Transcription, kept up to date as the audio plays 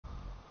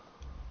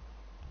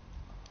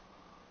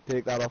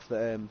Take that off the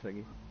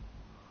thingy.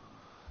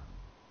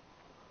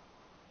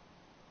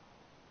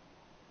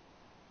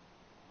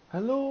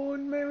 Hello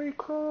and Merry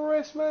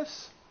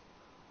Christmas!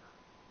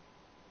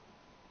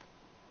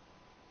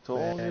 To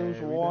all who's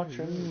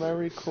watching,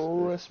 Merry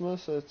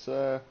Christmas. It's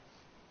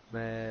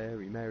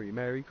Merry, Merry,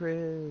 Merry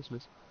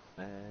Christmas.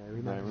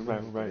 Merry,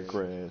 Merry, Merry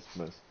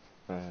Christmas.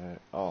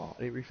 Oh.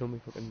 I need to refill my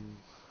fucking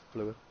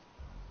fluid.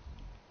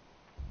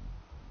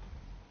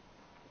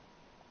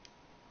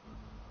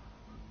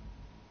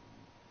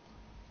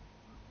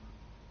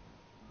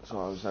 So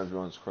how's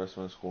everyone's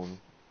Christmas going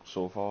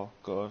so far?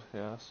 Good,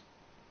 yes.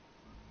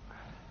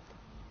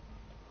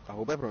 I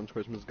hope everyone's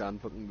Christmas has gone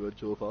fucking good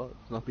so far.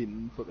 It's not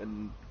been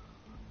fucking...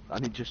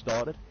 And it just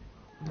started.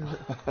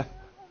 I'm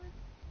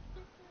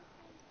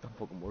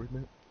fucking worried,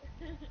 mate.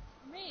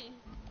 Me?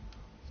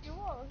 You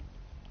what?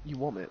 You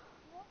what, mate?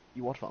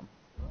 You what, fam?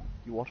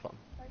 You what, fam?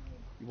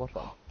 You what,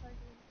 fam?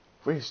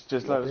 Please,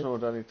 just let us know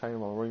at any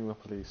time, I'll ring the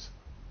police.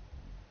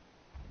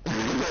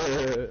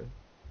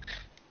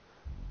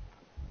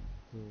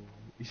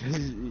 He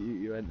says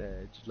you went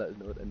there, just let us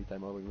know at any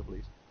time, I'll ring the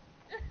police.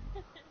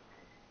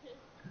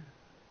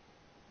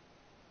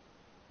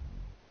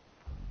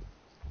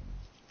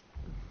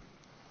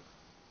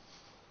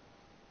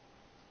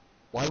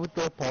 Why would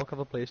the park have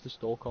a place to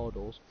store car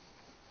doors?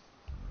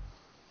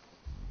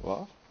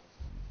 What?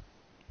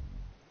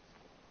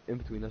 In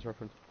between this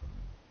reference.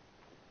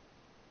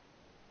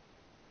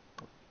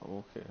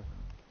 Okay.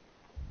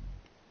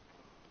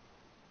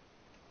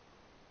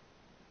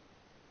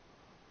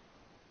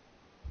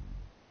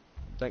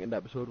 Second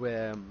episode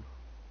where,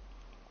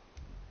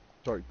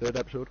 sorry, third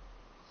episode.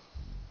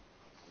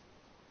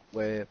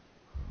 Where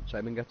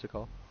Simon gets a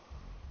car.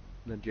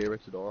 And then Jay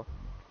rips the door off.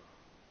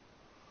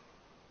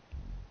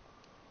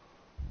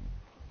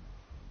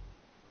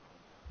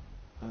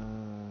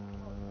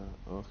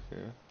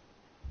 Okay.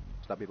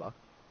 Stab you back.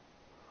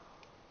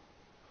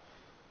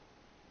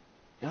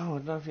 Yeah, I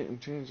wonder if you can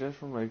change this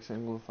from like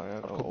single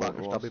fire to come back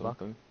and auto or stab you back.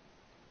 something.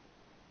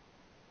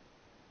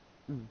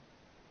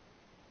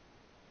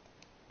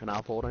 Can I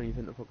afford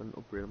anything to fucking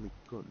upgrade on my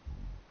gun?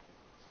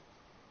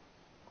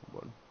 Wrong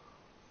button.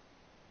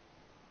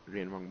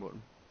 Again, wrong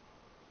button.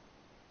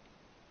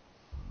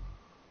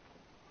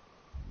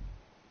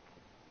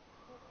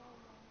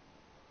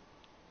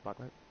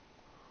 Blacklight.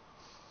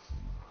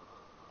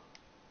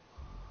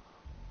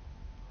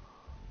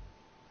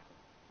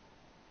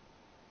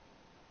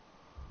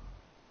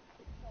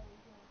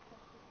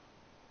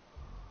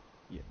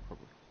 Yeah,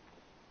 probably.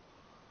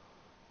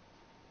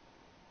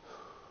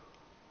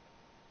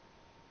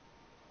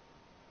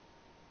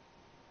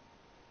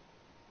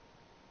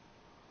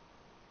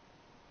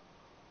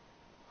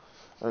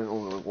 I think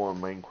I'm gonna go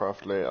on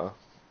Minecraft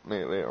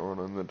later on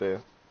in the day.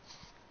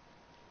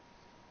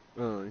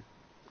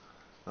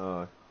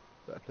 Aye.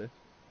 Exactly.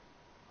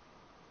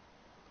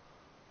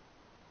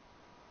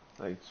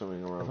 Like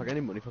something around. If I get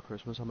any money for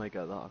Christmas, I might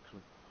get that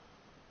actually.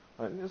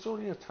 I think it's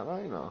only a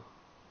tenner now,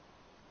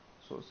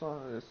 so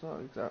it's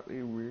not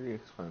exactly really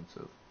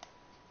expensive.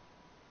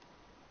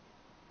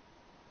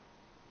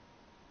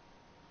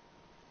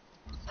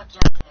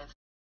 Objective.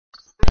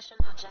 Mission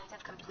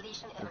objective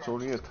completion imminent. It's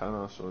only a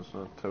tenner, so it's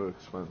not too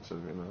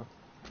expensive, you know.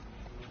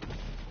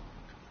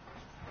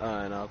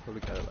 No, I'll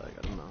probably get it like,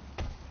 I don't know.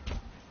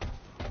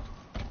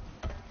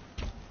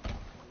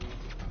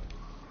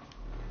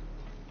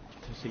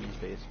 To see his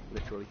face,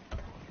 literally.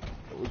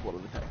 That was one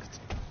of the texts.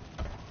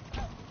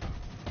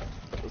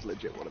 That was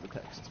legit one of the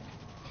texts.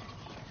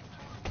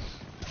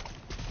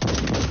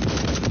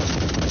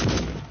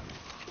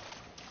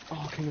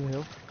 Oh, King of the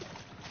Hill.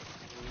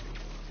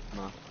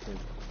 Nah, King.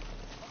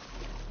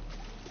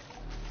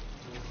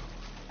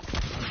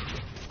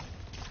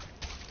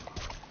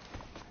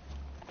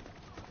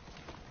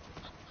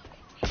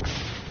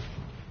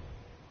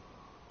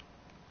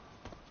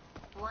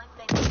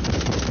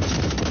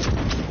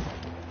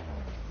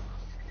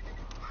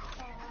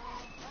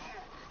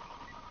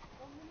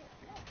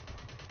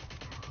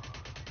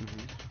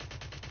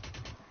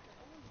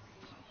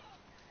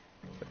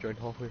 I joined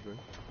halfway through.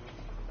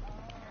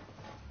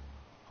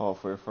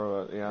 Halfway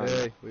through it, yeah.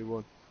 Hey, we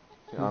won.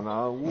 Yeah,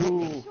 no,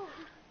 woo!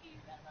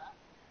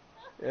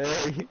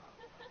 Hey!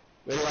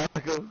 Where do I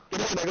go?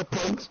 Get out, I got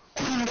points!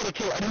 I'm gonna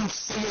kill, I didn't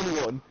see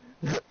anyone!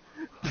 Then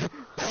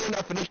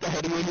I finished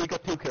ahead of you and you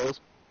got 2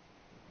 kills.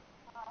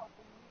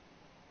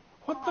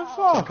 What the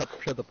So I fuck?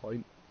 captured the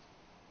point.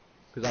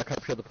 Because I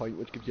captured the point,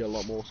 which gives you a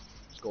lot more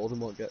score than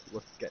what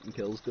getting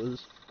kills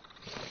does.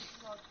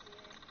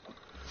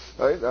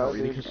 Right, Not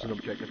really, because it's an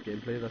objective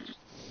gameplay, that's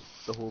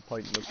the whole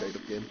point in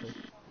objective gameplay.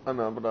 I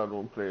know, but I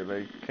don't play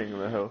like King of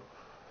the Hill.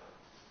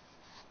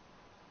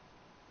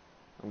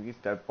 I'm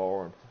just dead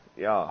boring.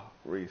 Yeah,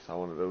 Reese, I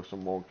want to do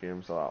some more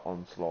games like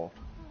Onslaught.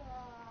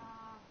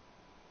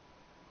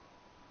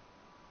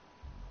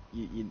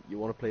 You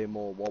want to play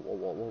more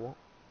what?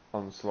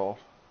 Onslaught.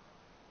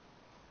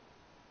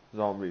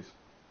 Zombies.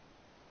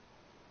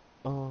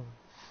 Oh.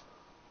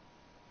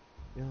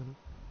 Yeah, I know.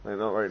 Like,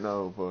 not right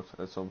now, but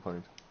at some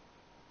point.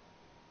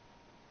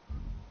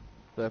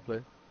 Fair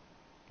play.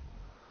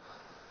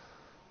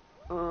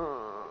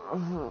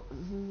 Probably.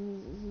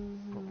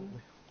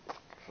 I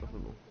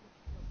don't know.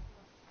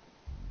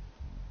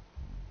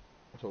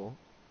 That's all.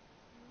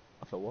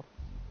 I thought what?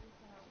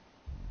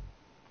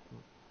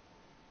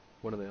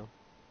 When are they on?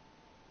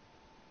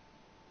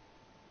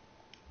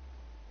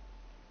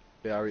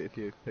 Yeah, right, if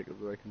you pick up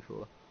the right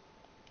controller.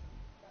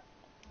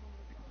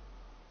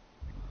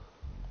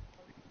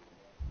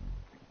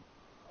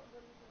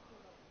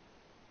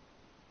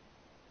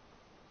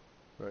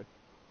 Right.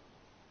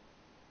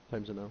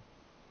 Time's it now.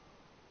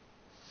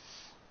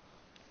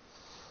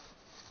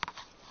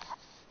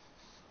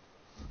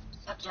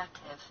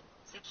 Objective.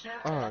 Secure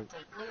and Alright.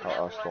 update new Oh,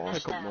 network spawn. Play a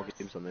couple more status.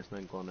 games on this and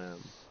then go on, I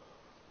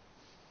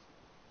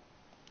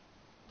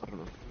don't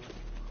know.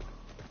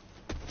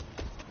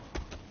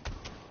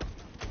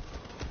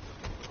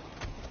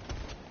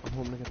 I'm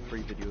hoping to get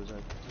 3 videos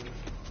out.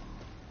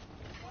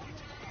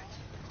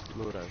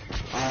 Load out.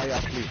 I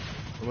actually...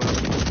 I'm gonna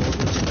have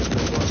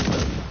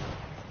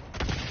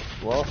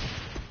What?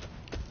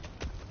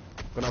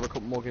 gonna have a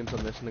couple more games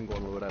on this and then go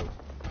and load out.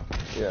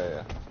 Yeah,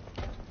 yeah.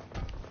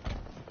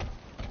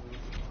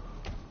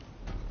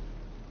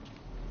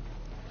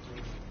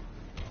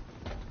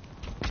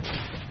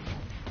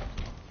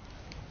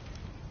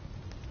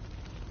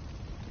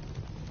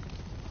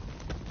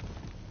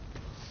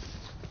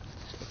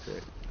 Okay.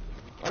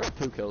 I got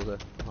 2 kills there.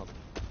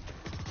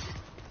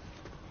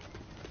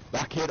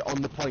 That kid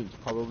on the point's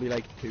probably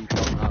like 2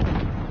 shots now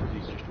because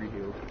he's just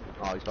re-healed.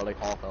 Oh, he's got like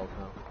half health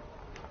now.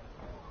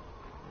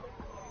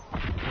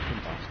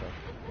 Fucking bastard.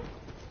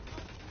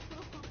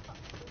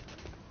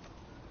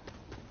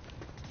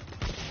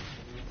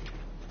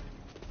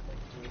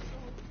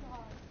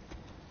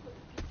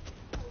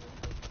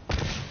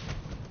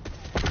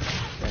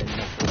 Yeah,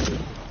 not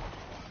good.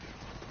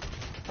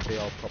 They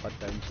are proper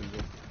Down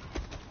syndrome.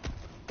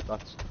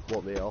 That's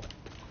what they are.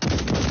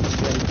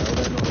 Yeah, no,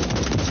 they're not.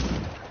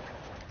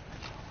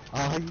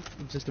 Aye,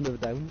 system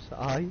of downs,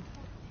 aye.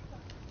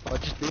 I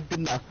just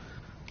didn't I?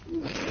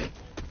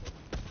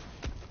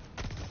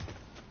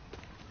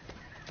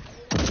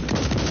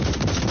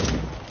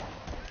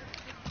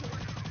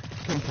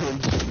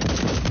 Sometimes.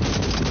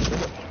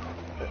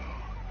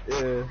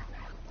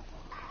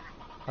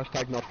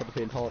 Hashtag not for the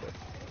faint hearted.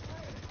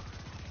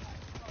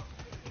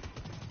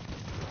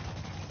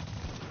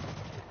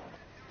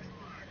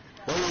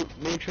 Well,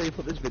 make sure you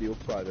put this video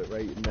private,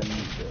 right? And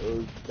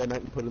then I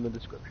can put it in the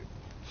description.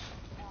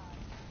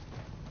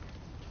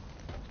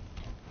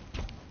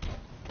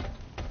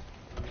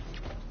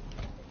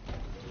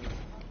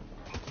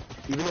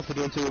 Even if I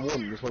don't see a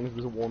 1, as long as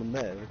there's a 1 in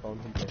there, I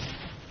can't hunt it.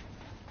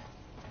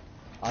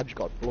 I just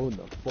got blown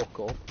the fuck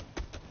up.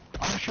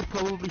 I should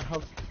probably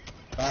have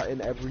that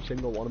in every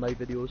single one of my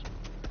videos.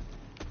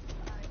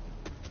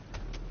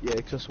 Yeah,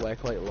 'cause I swear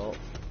quite a lot.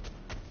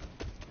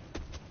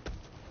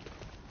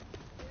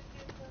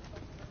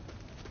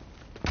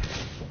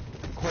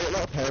 Quite a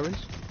lot of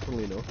parents,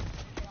 funnily enough.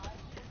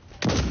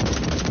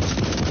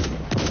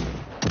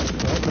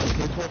 Well, the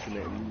kids watching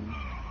it and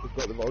we've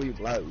got the volume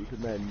loud and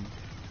then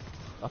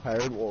a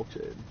parent walks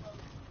in.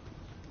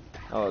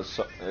 Oh, it's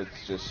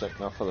just sick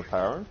enough for the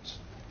parents?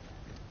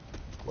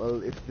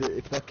 Well,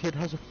 if that kid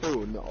has a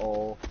phone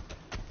or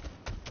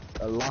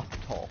a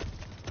laptop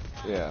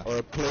Yeah. or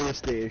a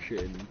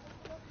PlayStation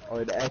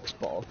or an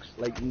Xbox,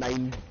 like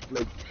 9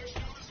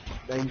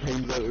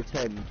 times out of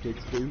 10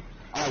 kids do.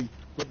 Aye,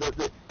 but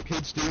the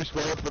kids do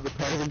swear, but the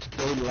parents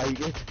don't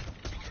like it.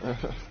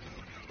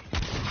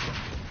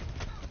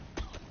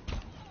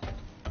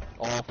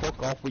 Oh,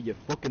 fuck off with your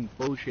fucking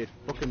bullshit,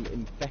 fucking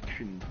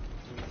infection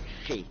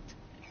shit.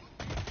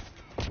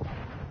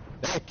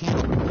 Their kids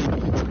are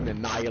completely fucking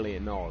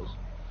annihilating ours.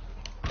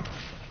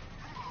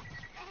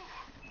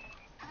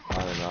 I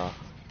don't know.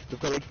 They've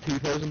got like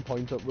 2,000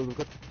 points up, well, we've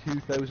got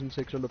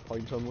 2,600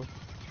 points on them.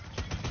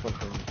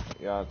 Fucking,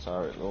 yeah, it's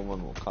alright, little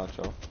one will catch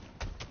up.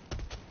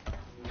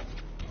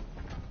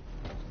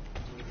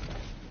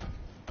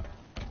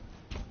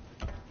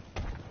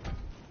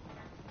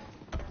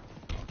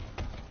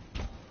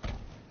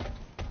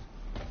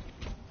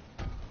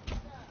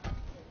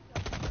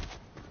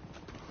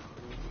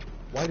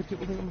 Why do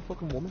people think I'm a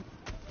fucking woman?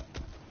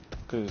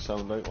 Because you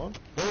sound like one?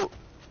 Well,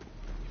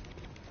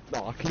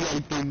 no, I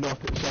clearly do not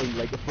sound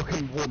like a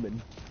fucking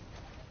woman.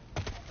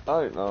 I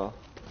don't know.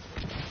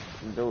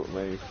 You do it with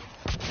me.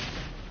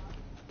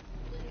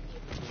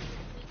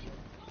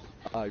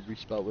 I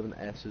respelled with an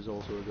S is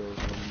also a girl,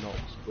 and not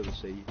with a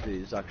C. There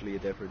is actually a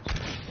difference.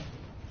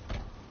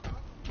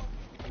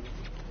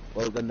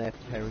 Well, then their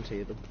parents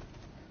hate them.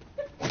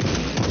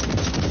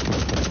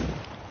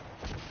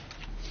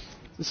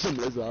 As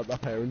simple as that, their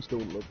parents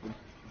don't love them.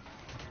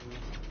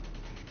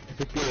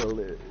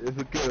 If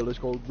a girl is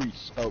called Reese,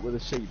 spelled with a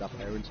C, their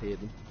parents hate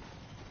them.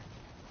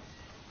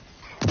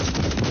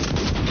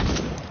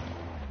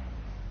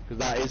 Because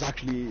that is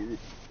actually,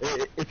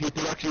 if you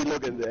do actually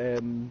look at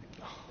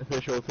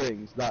official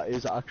things, that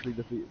is actually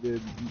the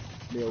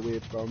male way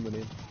of spelling the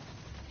name.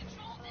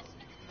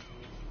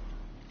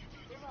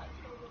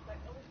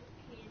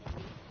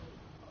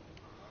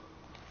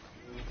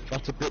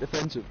 That's a bit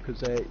offensive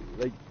because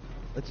like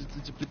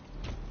It's a bit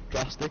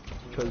drastic,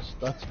 because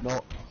that's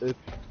not a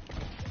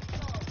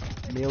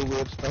male way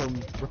of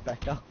spelling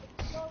Rebecca.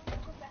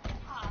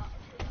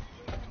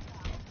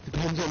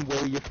 Depends on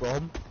where you're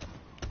from.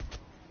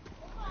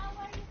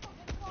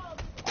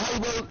 Oh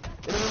well,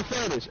 in all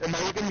fairness,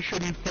 Americans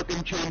shouldn't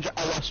fucking change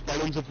our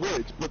spellings of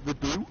words, but they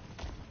do.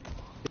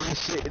 They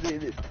say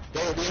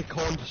they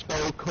can't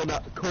spell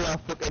colour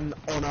fucking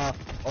honor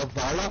or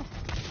valor.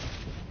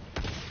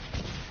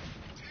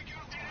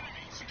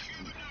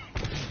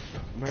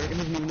 American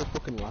isn't even a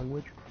fucking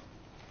language.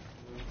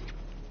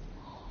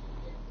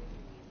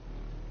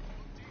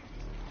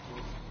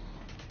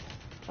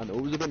 I know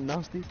it was a bit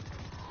nasty.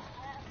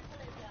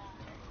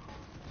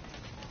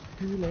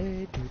 Too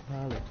late to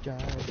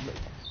apologize.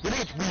 You know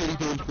it's really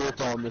doing so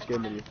far in this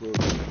game when you throw it.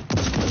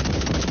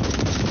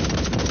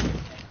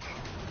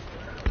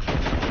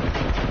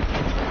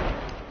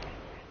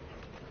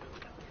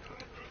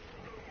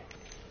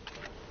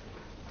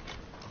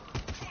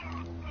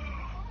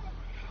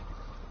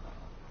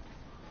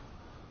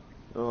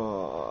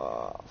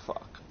 Oh,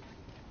 fuck.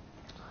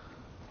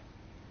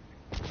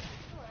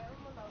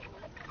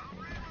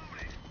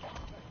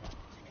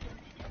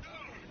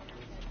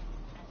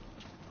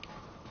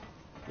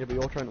 Yeah, but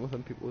you're trying to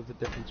offend people with a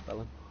different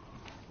spelling.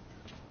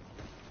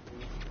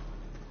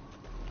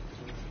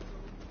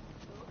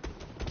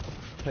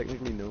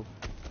 Technically, no.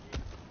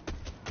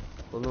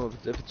 Well, no,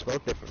 if it's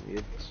spelled differently,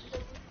 it's...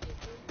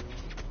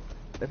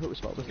 If it was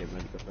spelled the same, then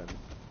it'd be different.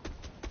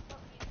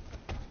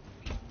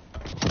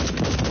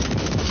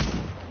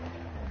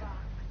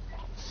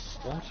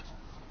 What?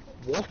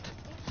 What?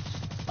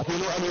 I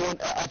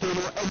don't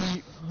know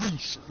any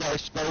Reese that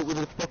is spelled with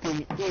a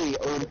fucking A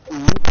or an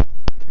O.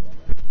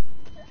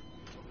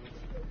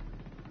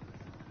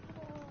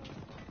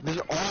 There's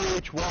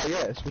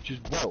RHYS, which is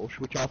Welsh,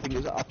 which I think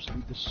is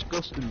absolutely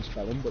disgusting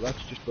spelling, but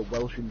that's just the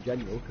Welsh in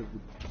general, because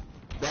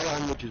their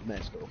language is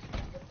messed up.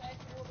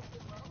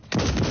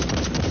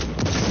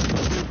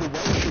 The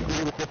Welsh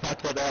agree with the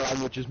fact that their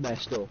language is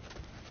messed up.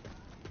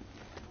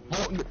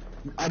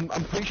 I'm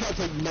pretty sure it's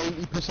like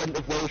 90%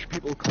 of Welsh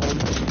people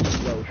can't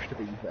speak Welsh, to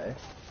be fair.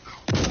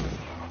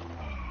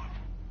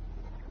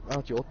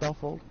 That's your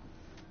fault.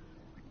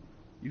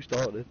 You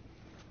started.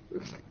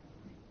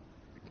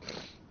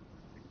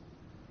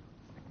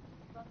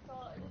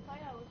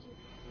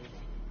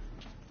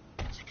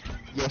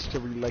 Yes, to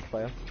really like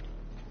fire.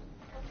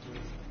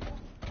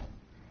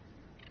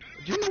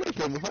 Do you know what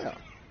game with fire?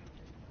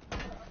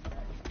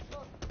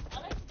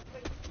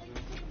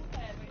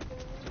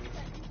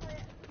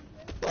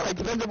 Well, it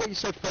depends on what you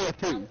said fire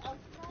to.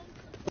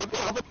 If you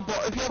have a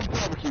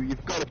barbecue,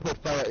 you've got to put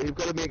fire. You've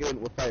got to make it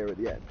into a fire at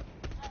the end.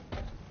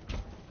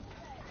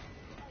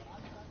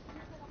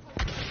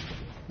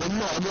 Well,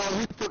 no,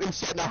 you fucking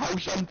setting a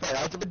house on fire.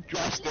 That's a bit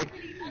drastic.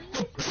 You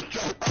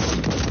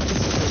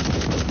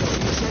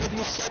said if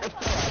you set a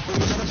fire, but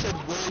you never said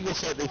where you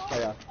set this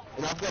fire.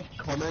 And I've got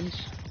comments,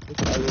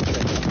 which I will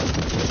check.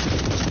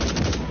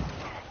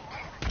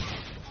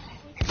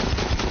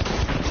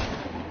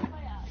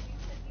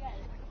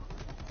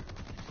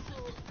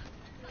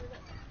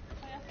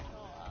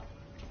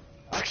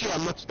 Actually,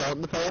 I'm not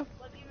starting the fire.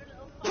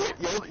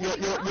 You're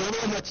the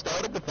one that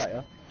started the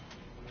fire.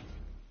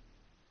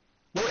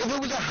 Well, if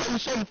it was a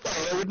house on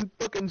fire, I wouldn't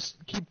fucking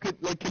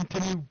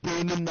continue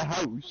burning the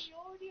house.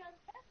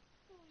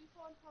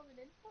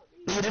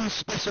 But you didn't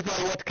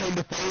specify what kind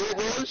of fire it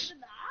was.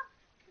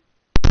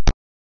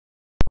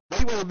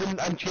 Right, well then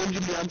I'm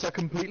changing the answer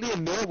completely,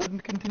 and no, I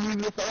wouldn't continue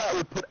the fire. I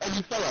would put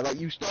any fire that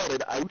you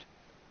started out.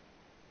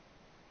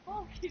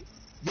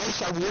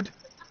 Yes, I would.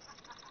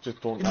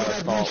 Just don't You know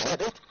start I've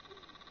reset it.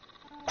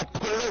 I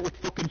put it out with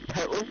fucking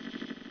petrol.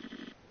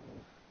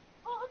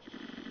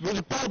 There's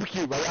a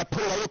barbecue, right? I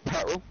put it out with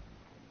petrol.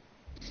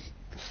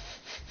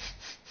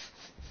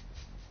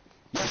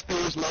 Yes,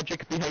 there is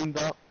logic behind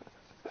that.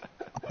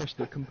 I pressed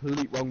the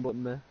complete wrong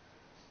button there.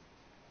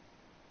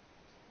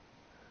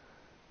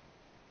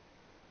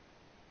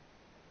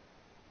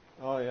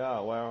 Oh yeah,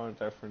 we're on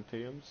different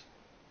teams.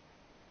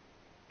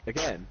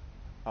 Again?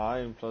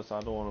 And plus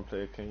I don't want to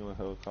play King of the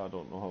Hill 'cause I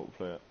don't know how to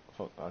play it.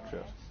 Fuck that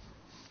shit.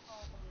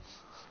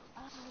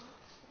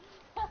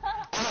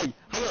 Aye,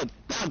 hang on,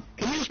 Dan,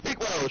 can you speak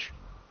Welsh?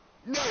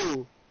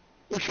 No!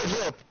 Well,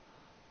 shut up.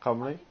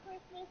 Cymru?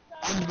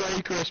 And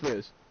Merry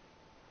Christmas.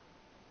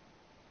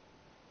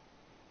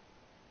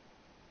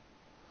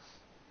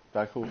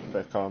 Becw,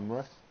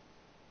 Cymru?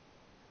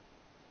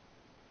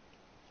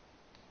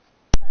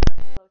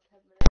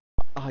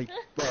 Aye,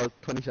 well,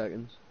 20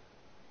 seconds.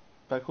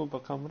 Becw,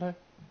 Cymru?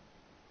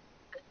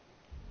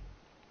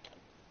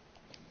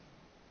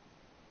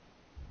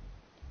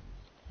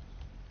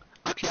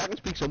 Actually, I can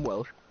speak some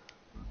Welsh.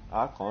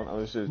 I can't, I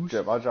was just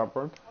jibber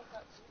jabbering.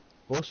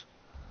 Us?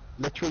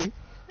 Literally.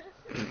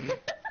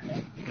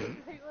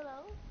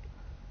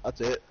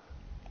 That's it.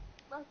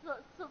 That's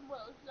not some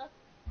Welsh, that's...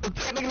 Well,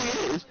 technically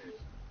it is.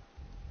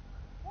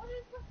 What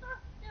is with that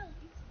still?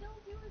 He's still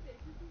doing it.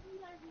 Does he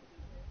realise he's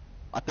doing it?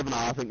 I don't know,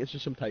 I think it's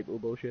just some typo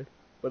bullshit.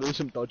 But there's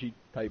some dodgy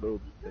typo He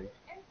does thing. it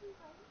every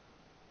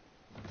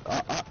time.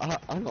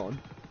 Hang on.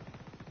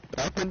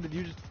 When did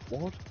you just...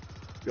 What?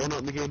 You're not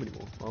in the game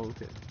anymore? Oh,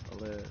 okay.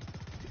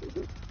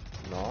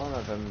 No,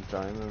 I didn't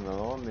join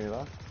another one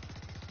either.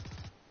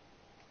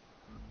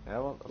 Yeah,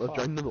 what the I'll fuck?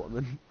 join another one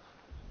then.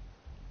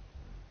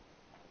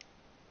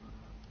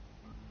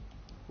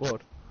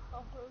 What?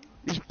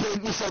 You just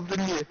burnt yourself,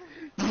 didn't you?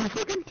 You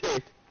fucking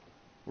tit.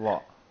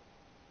 What?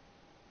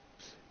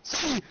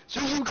 See,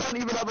 so you can't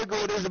even have a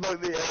go at us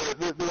about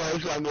the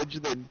Welsh language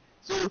then.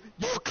 So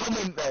your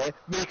comment there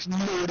makes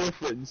no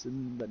difference,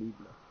 and then he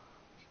left.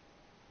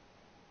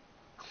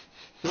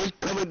 His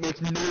comment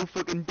makes no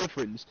fucking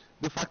difference.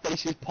 The fact that he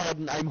says,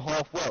 pardon, I'm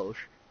half Welsh.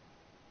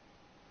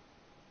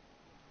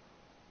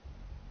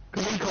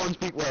 Because he can't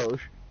speak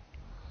Welsh.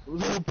 There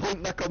was no point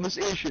in that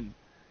conversation.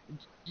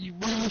 You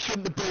really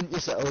shouldn't have burnt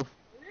yourself. I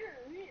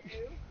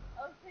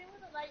was playing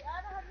with the light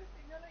on, I had my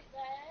finger right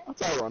there.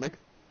 That's ironic.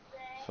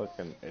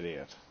 Fucking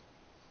idiot.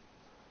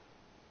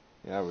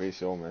 Yeah,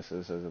 Reese, your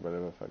missus is a bit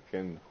of a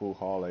fucking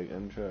hoo-ha like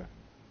intro.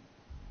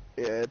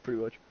 Yeah,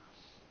 pretty much.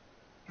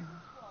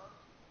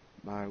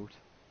 What? Out.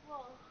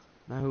 What?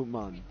 No,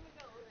 man.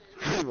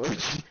 Keep me going. Pretty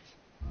much.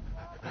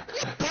 You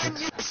burn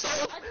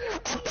yourself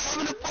after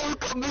having a full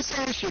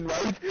conversation,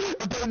 right?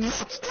 About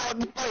not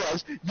starting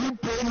fires. You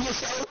burn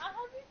yourself. I had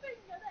my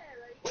finger there,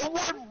 right? Well,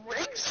 what?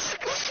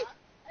 Exactly.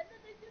 And then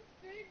they just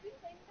burned my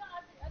finger.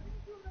 I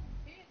didn't do them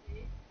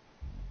really.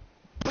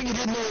 But you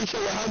didn't really show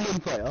your hand on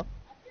fire. I didn't.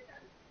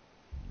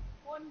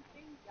 One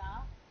finger,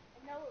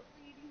 and now it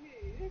really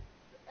hurts.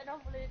 And I'm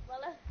really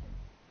well.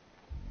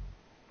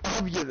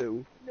 Have you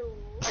though? No.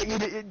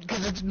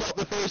 Because it's not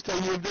the first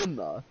time you've done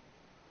that.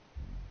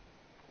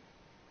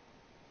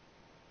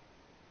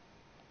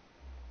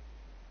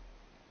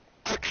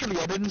 Actually,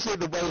 I didn't say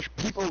the Welsh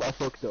people are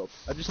fucked up.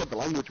 I just said the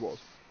language was.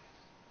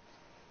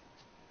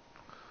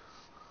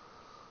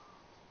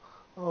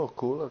 Oh,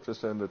 cool, I've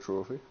just earned a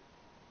trophy.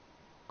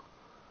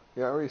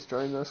 Yeah, Reese,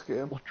 join this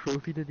game. What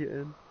trophy did you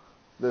earn?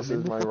 This I'm in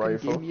is the my fucking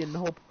rifle. game, you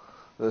knob.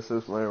 This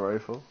is my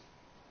rifle.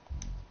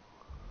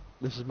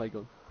 This is my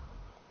gun.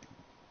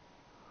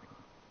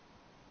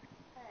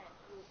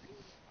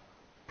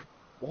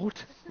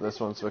 What? This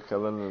one's for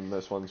killing and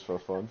this one's for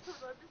fun.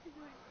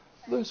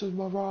 This is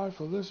my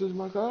rifle, this is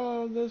my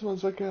gun, this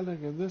one's for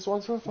killing and this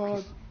one's for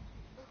fun.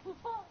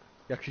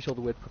 You actually saw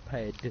the word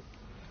prepared.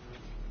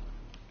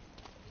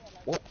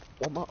 What?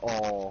 What my?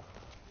 Oh.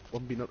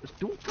 One be noticed.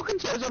 Don't fucking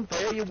set us on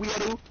fire, you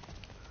weirdo.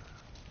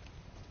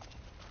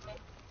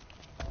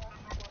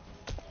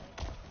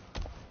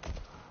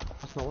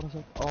 That's not what I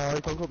said. Oh, I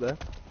can't go up there.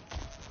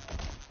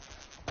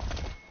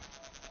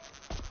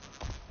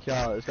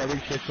 Yeah, it's got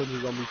really shit tons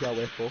of zombies here,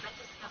 wait for.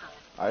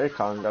 I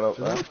can't get up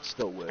The there. lift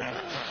still works.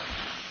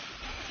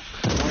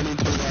 Why need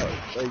to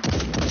like... There's a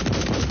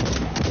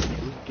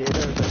gate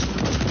there, is there?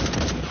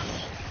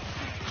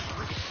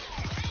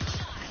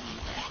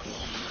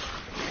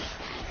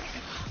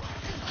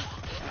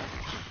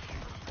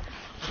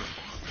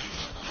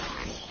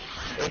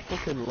 It's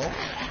fucking locked.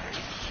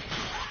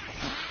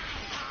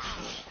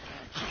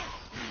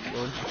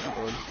 Run.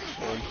 How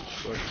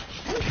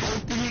much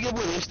health did you get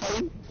with this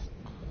time?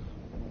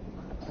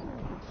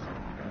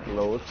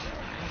 Loads.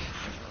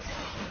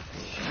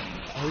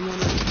 How do you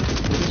wanna...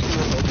 We're just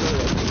gonna go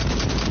there,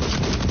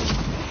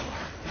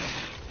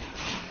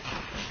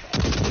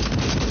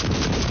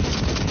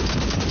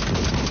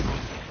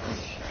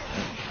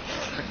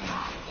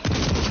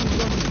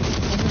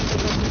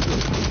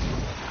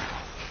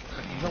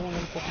 Does that one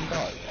gonna fucking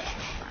die?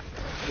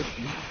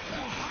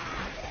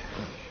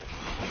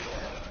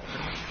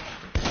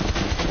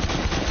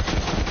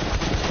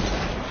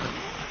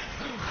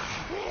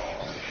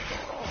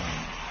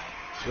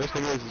 The worst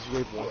thing is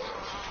wave one.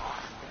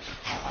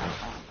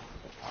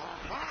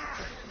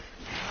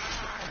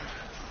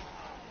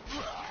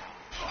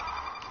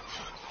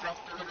 Threat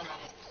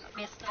eliminated.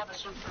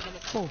 Reestablishing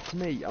communication. Fuck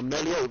me, I'm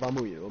nearly out of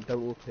ammo, you know, I'm down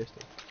to a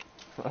pistol.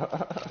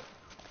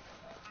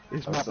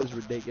 This map is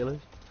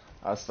ridiculous.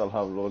 I still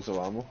have loads of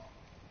ammo.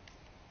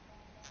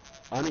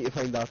 I need to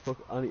find I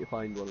need to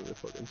find one of the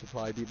fucking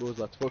supply depots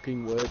that's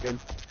fucking working.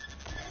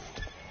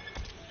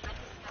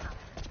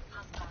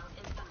 Hostile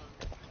incoming.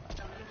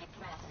 Immediate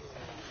threat.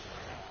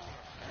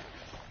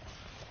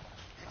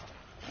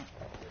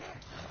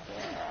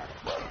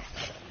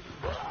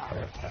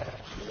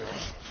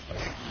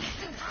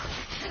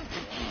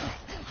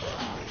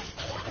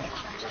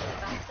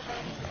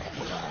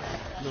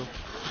 No.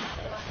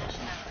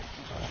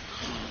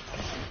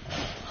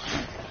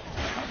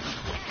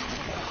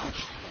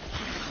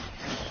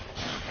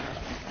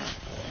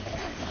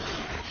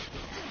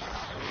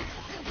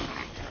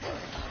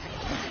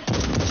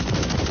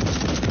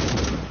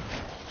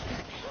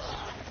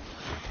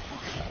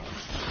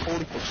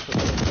 Holy fuck.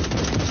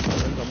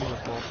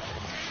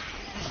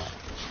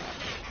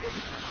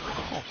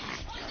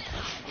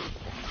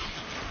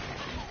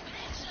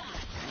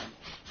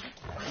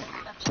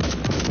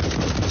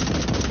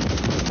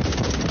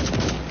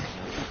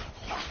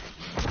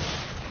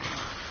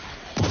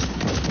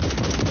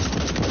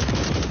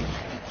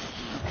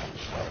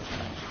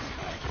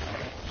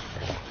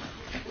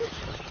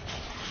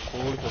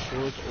 Oh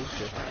shit.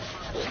 Objective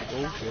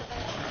activated.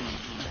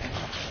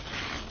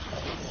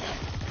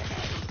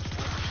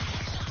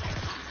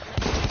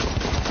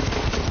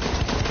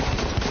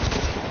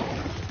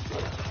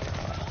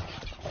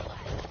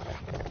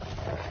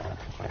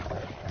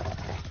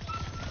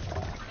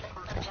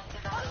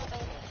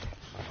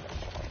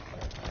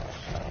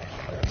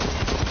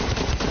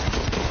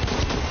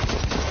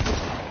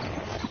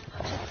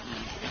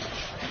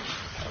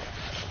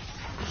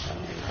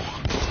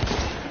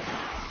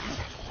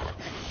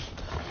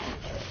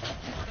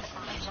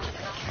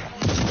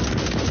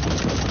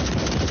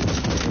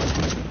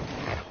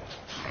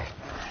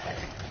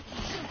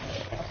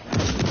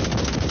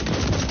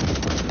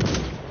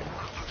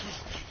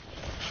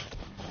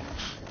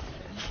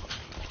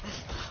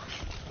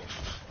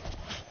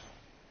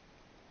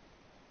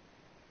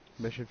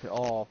 Mission for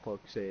oh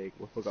fuck's sake,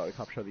 we forgot to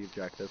capture the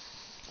objective.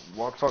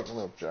 What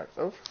fucking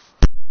objective?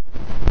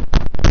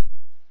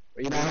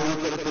 You know how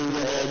we've got to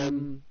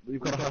do, we've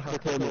got to hack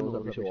the terminals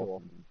every so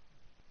often.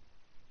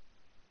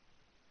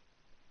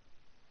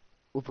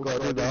 We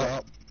forgot to do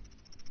that.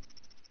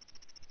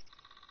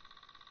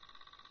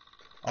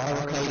 I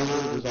reckon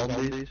the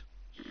zombies.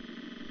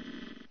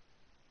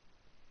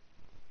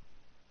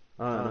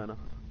 I know.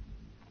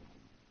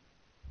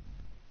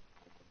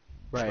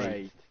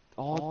 Right.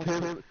 Oh,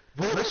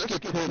 let's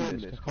skip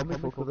terminus. Can't we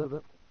fuck with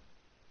it?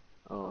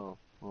 Oh.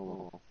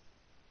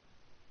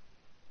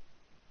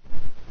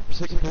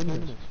 6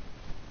 terminus.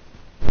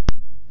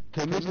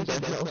 Terminus and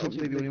Death seem to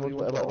be the only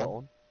ones that are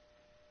on.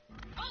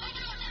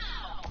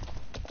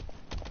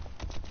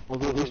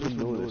 Although at least we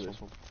know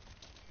this one.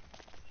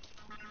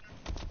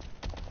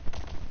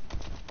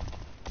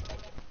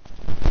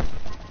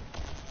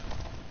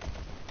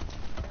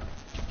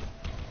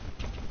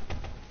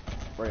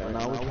 Right, and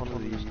now which one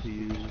of these to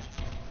use?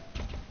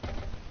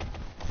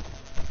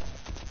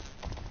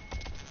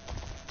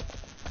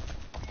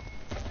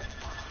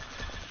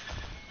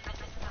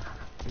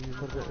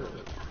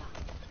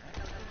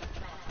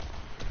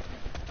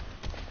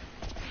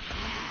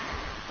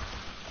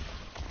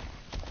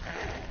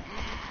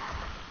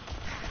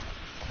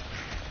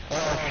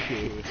 Oh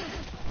shit.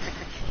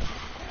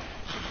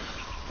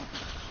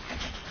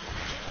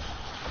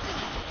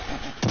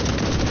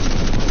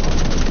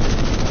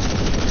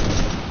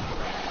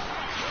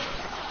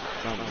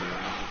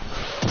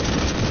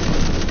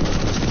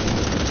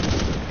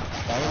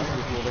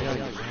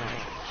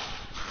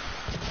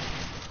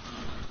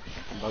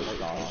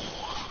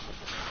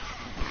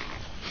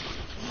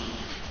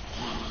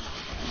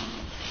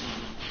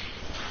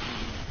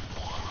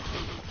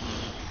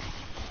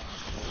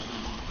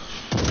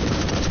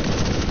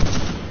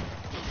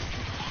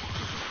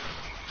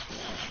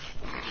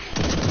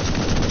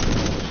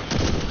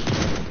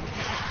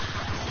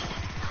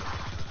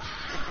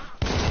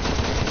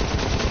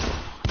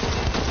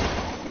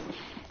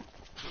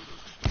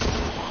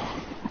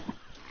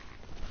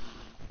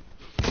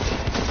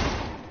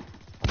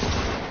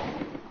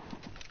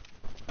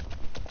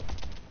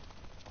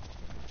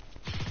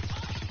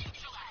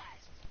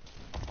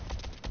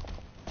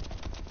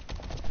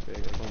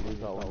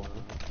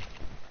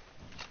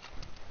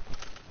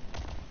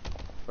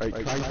 Right,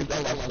 try and keep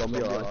that last zombie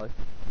alive.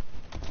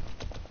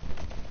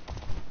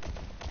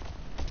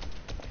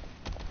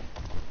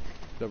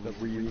 The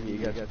really need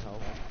to get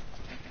help.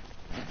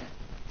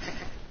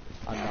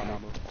 And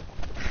ammo.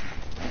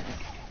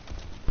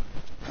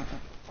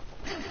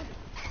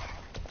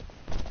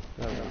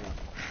 There we go.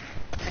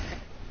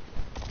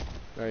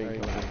 Very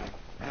good.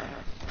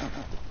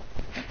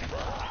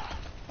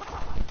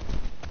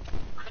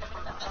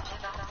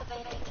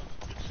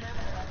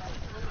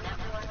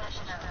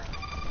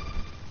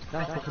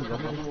 That fucking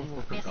zombie will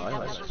fucking die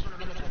like this.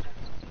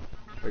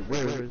 Wait,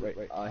 where is it?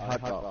 Wait, I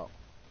had that.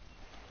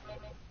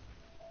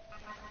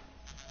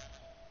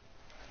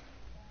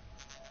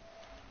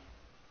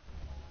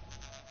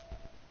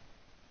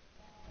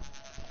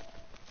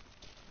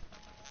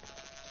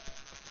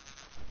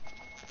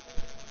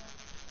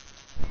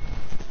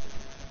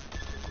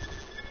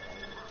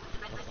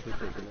 That's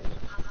ridiculous.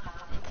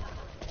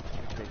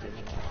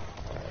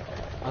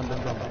 And then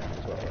zombie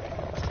as well.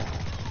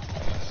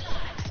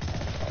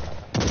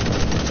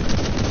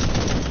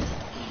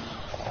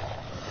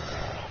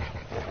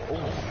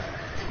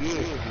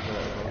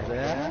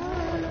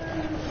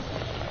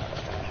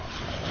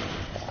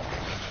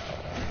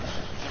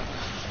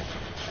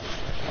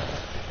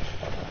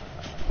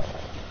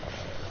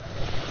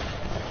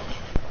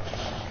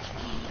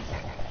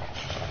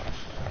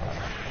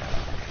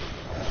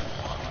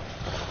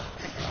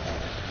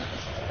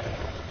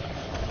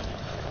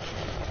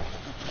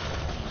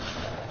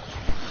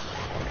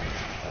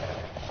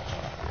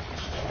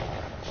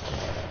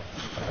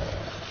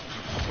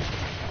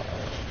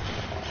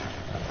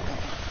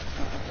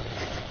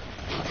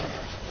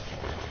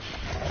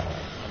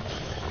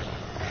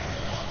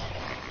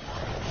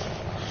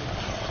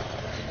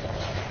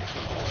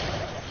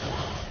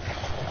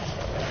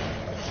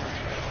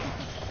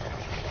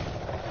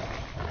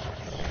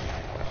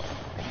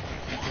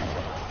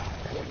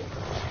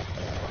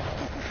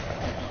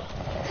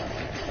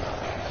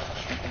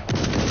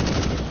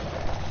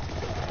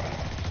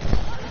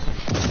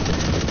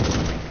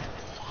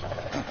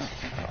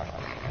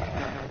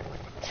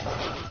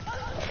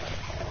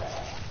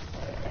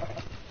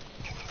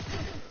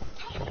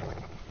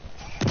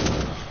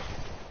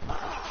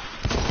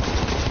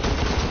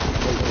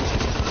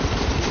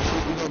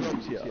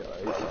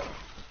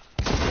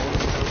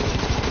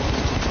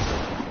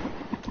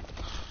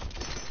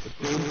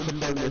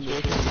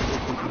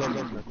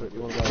 You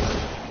wanna go?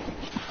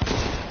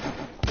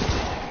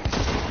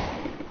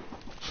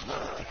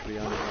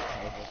 Behind it.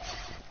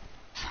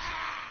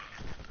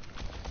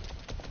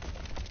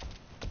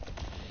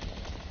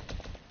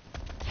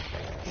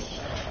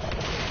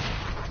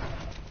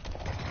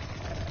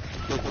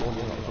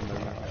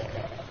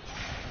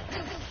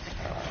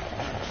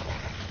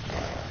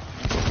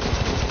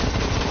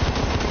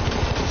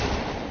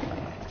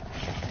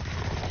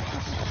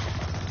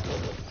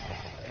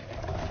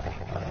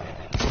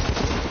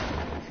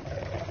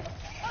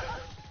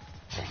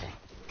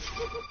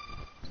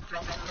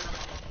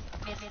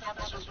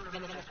 Establishing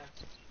perimeter.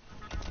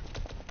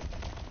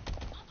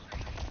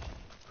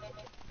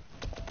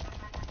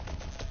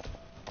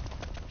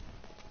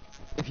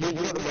 If you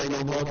got the rain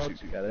on hard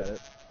suit, you get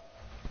it.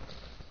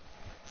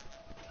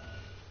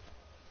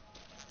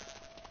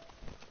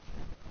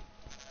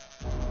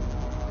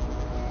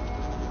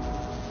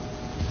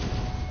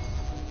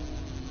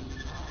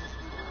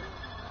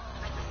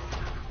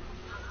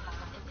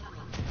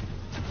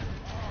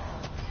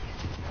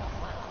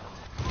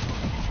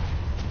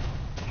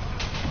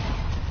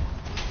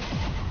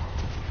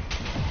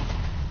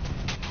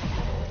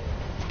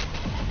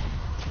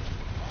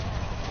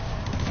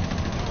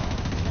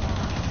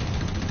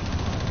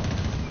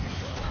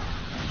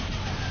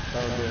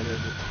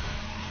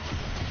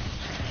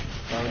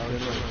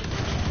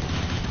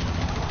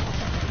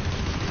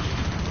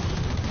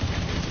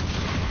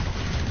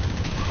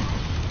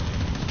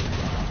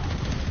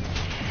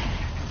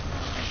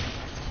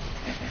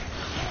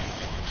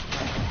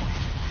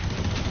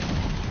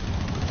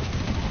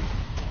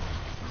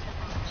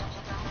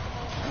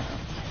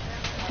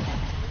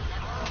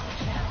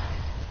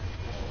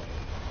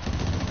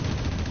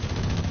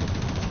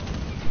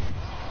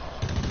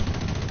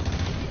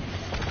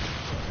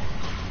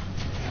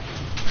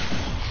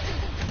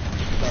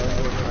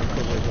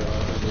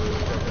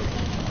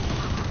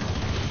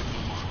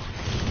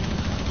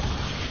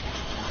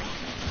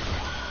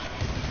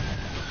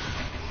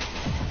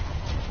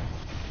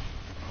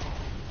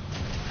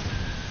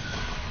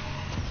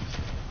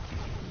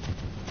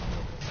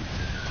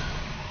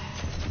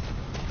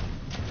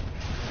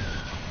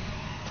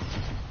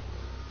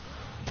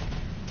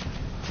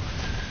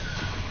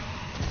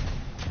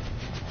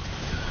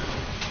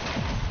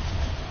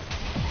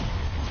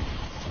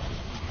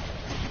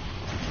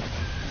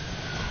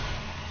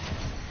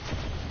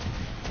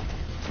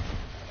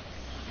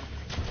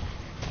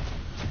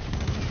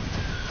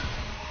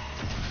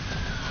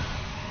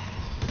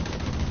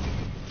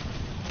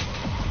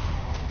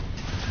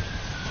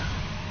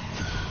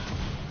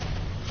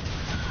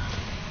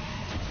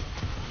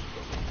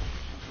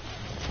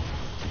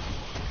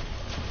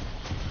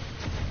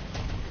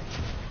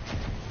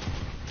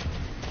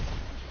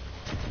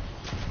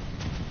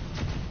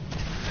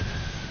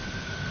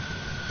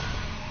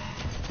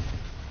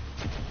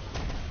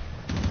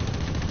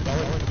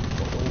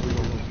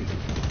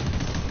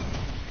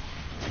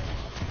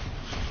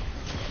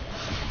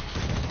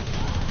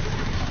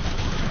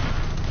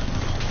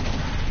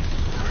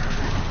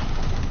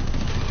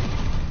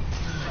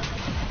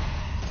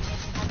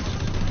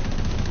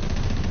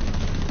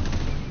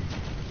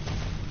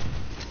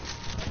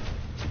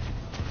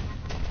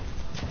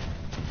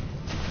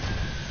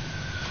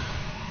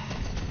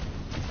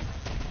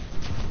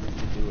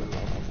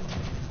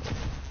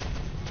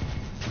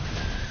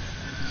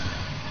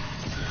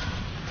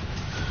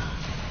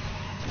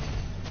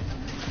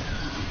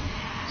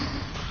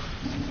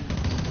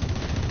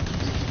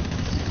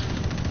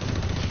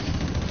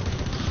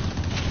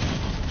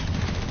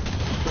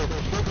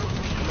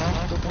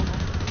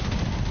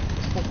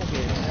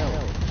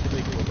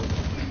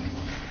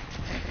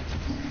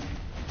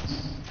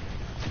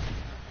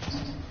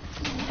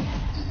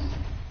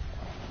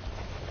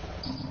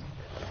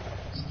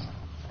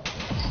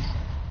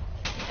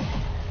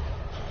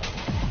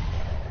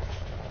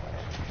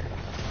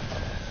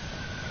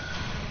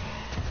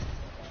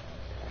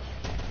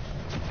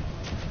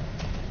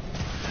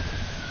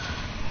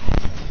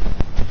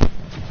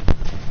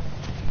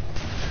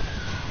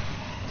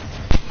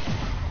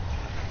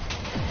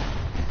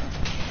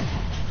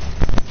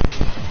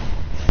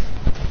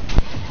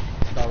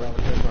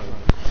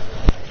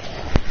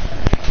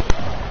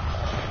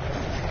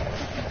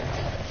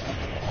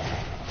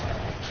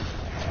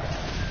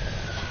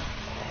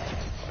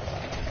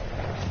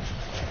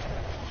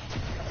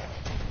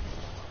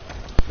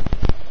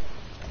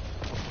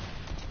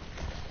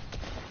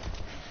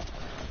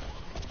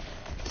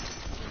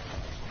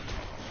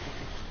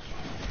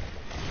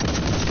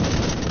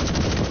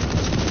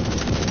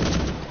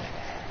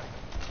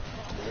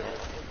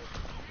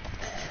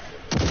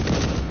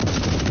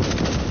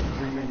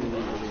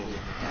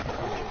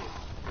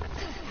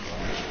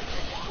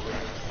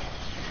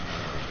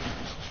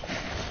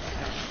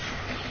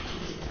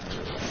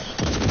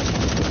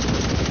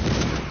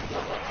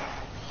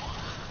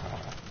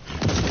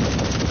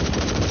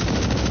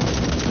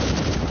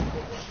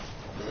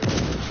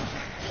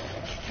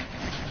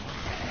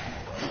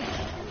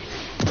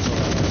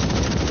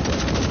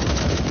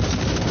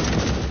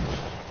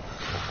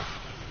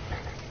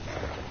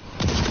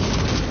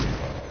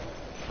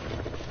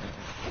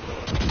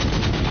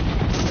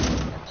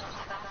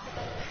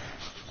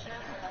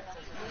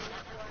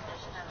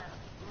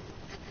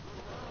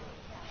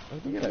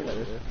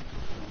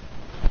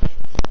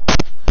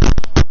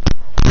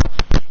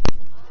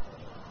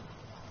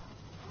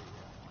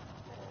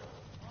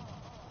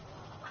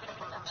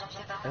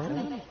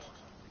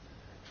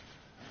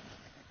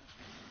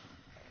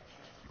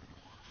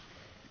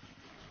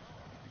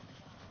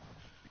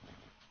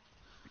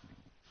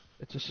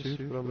 It's a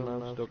suit, but I'm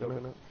now stuck in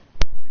it.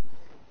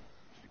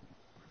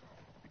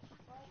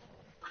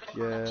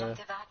 Yeah.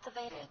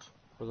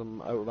 Because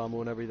I'm out of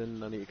ammo and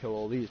everything, I need to kill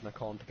all these and I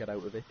can't get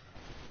out of it.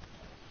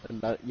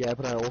 And that, yeah,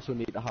 but I also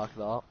need to hack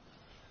that.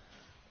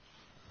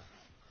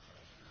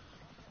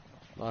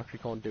 I actually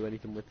can't do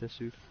anything with this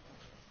suit.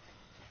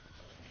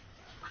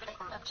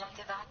 Critical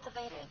objective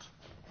activated.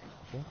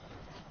 What?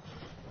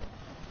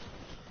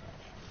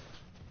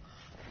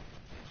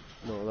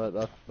 No,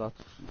 that's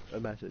a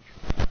message.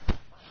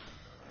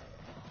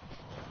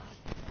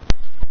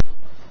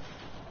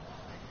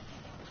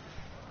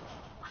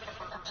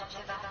 Critical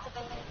objective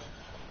activated.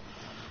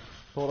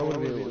 Thought I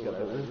would be able to get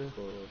out of this,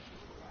 but...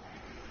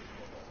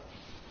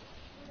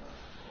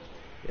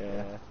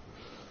 Yeah.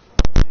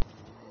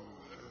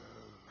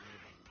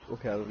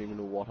 Okay, I don't even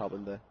know what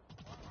happened there.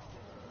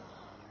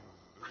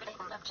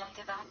 Critical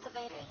objective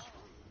activated.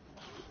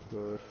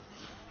 Good.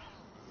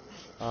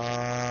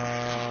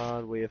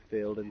 And we have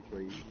failed in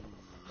 3, 8,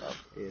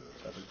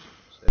 7,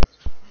 6,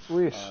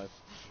 Wait, 5,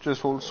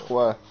 just hold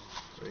square.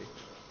 3,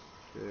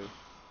 2,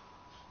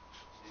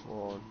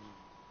 1.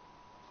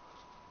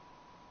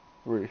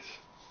 Wait.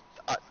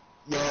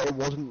 Yeah, it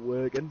wasn't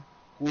working.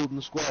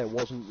 Holding square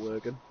wasn't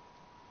working.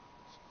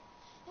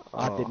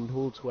 I didn't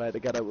hold square to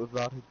get out of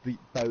that. It's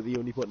about the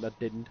only button I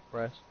didn't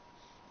press.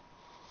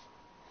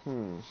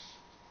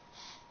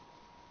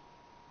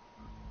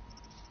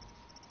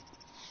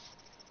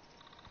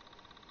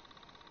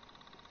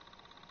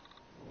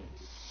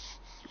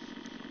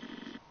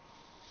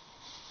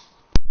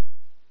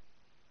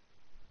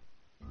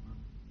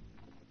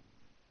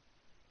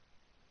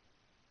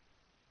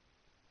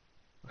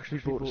 Actually,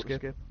 vote to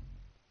skip.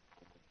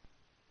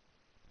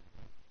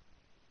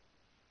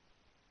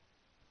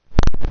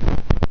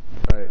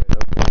 Right,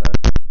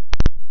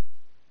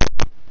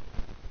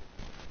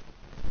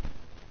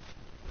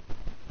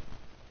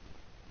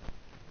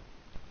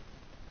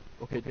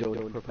 okay,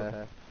 don't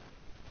prepare.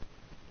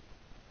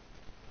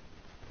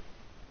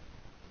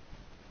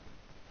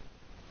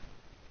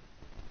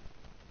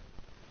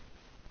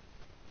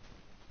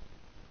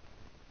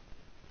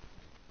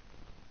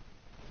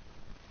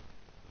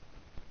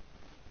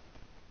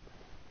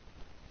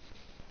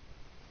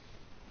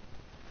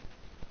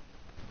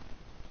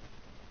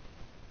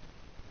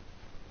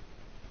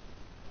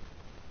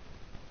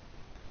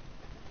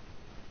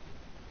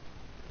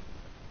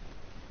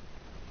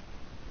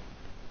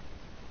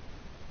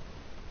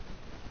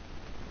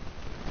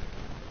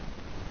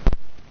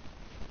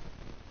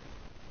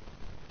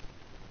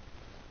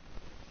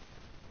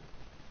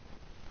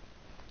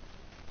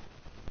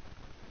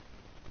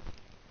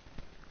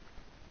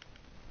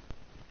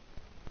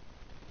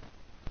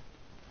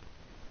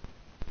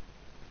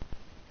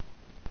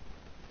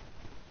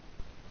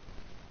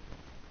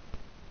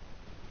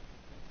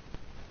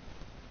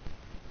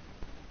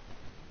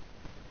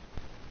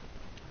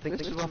 I think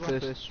this is our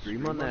first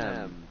stream on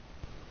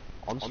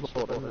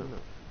Onslaught, isn't it?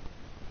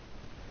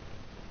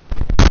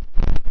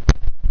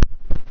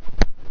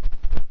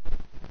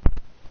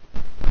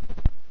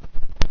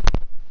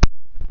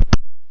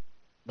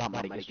 That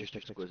mic is just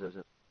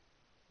exquisite.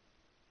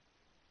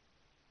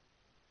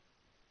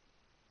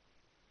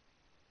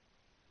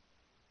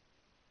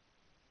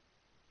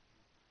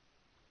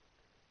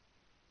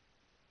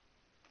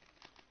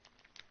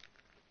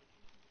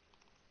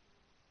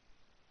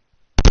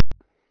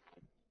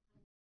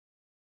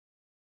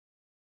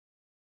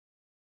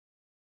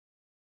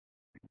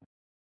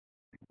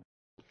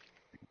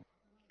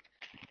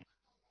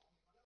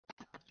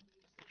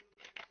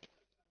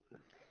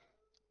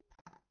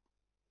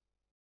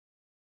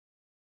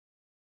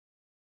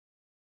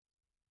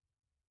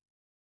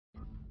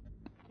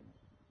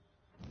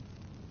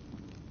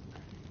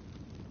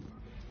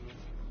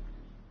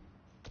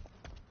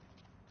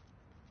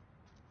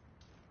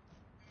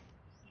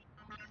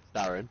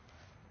 Darren.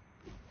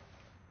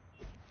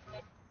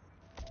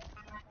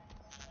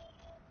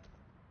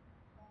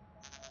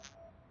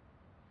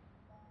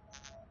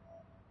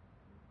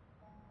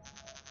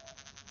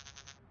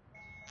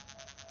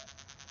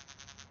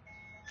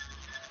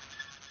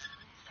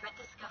 Threat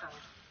discovered.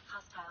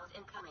 Hostiles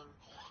incoming.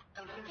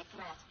 Alert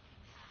threat.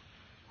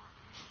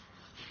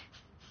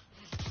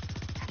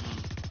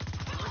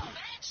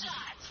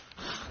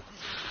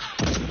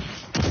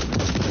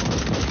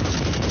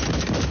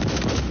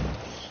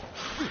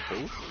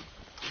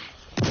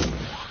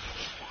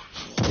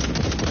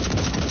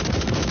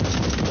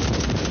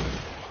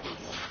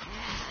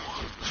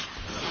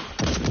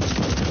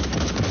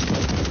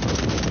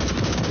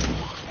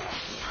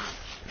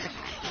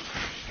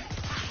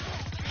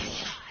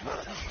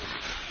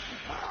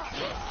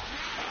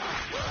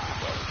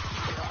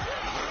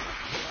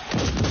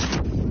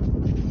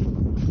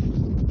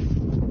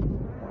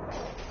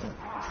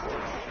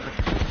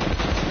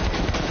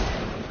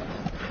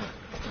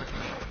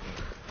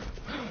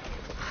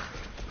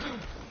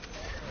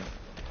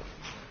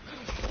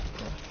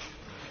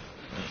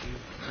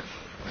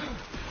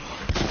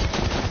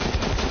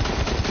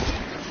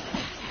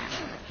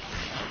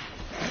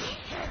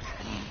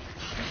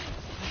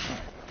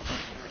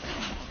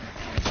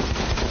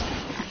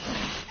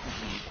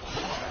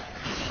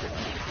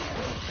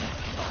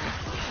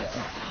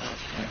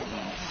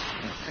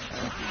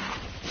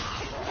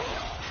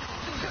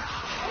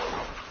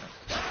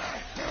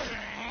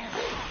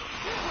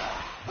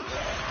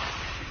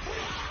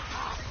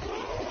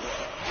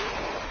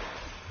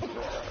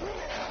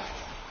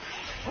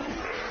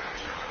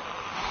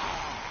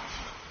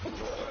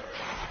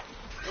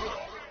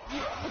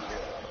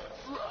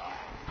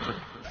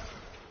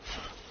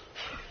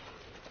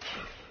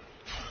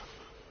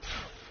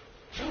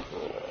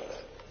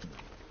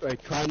 Right,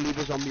 try and leave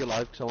a zombie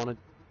alive, because I want to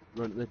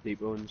run to the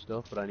depot and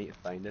stuff, but I need to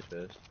find it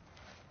first.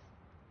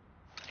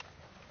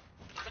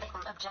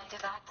 Critical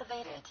objective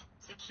activated.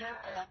 Secure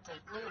elected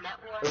new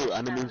network. Oh,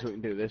 and it means we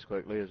can do this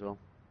quickly as well.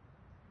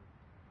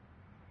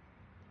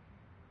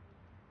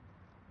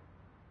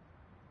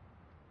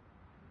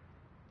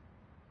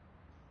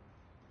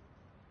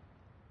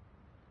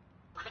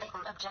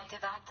 Critical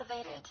objective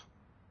activated.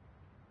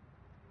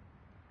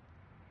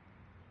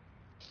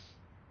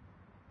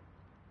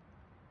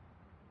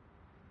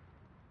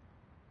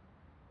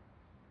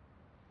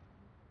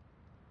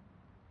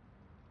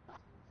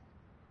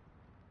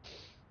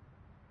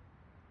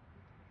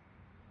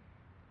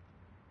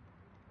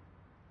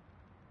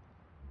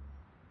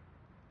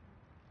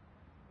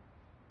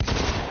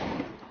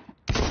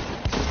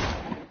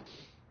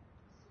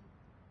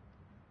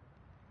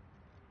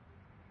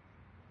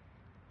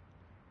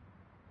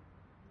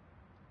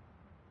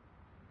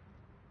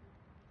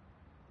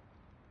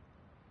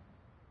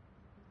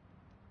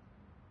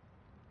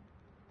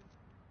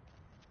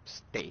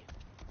 Stay.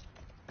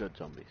 Good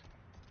zombies.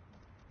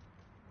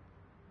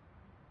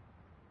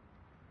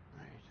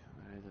 Right,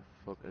 where the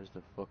fuck is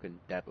the fucking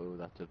depot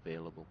that's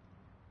available?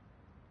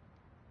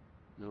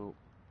 No.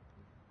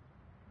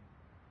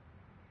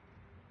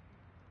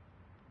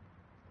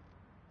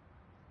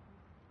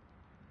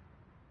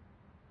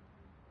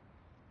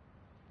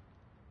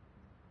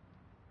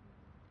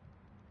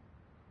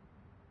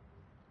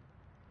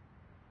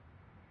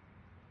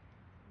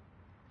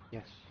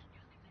 Yes.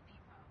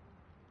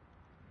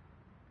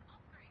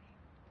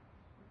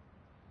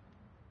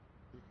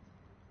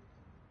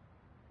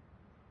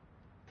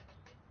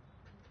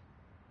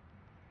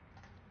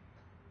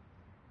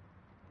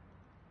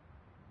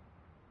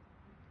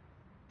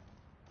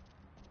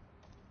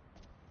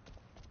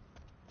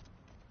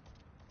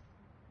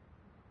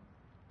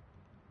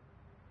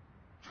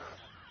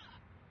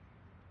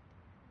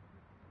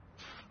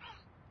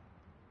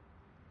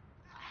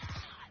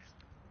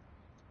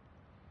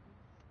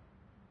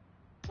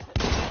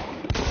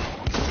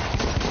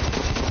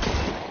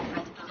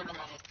 Threat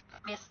eliminated.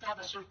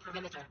 Reestablishing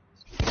perimeter.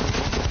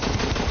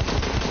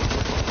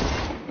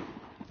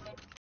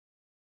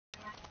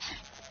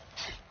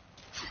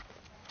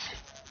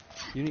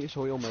 You need to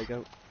sort your meg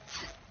out.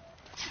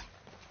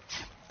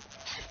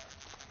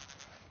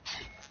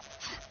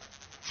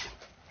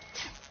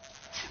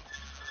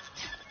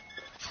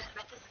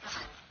 Threat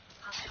discovered.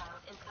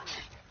 Hostiles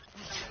incoming.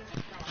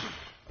 Alert threat.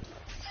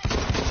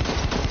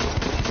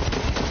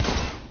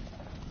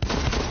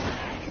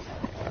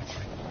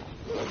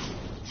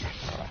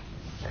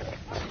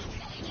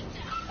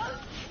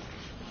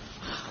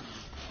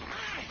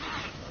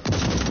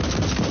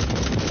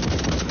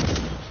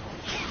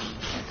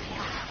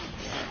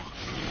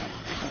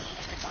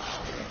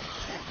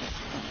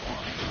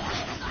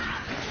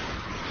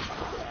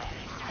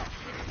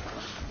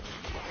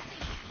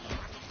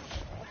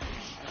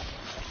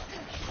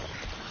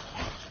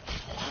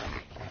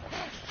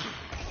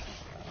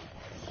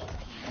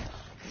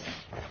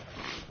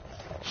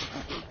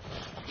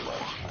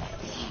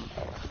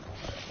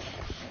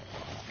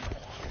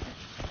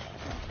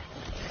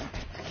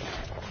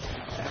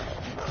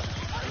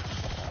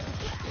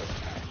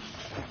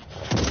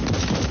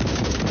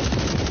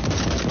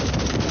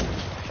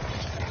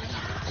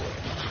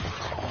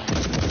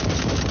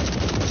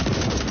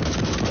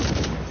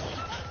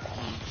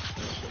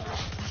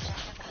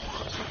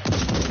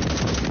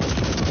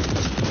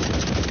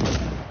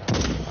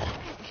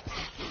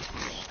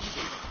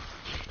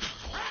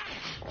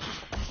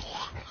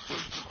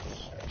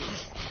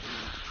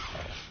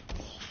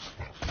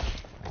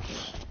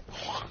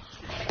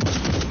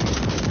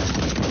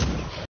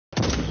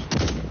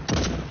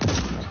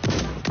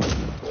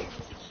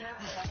 Secure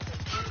elected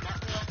new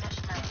network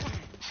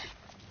nationality.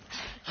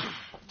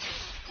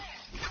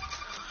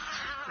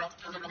 Threat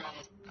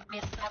eliminated.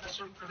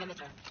 Reestablishing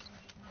perimeter.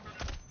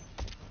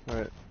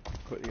 Right,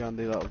 quickly go and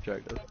do that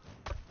objective.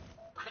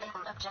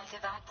 Critical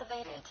objective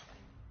activated.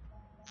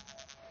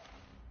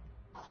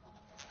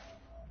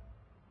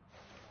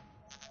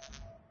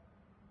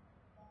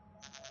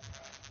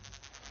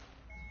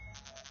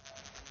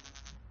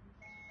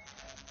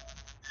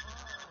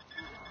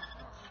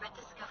 Threat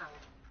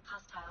discovered.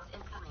 Hostiles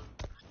incoming.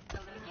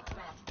 Alert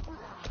threat.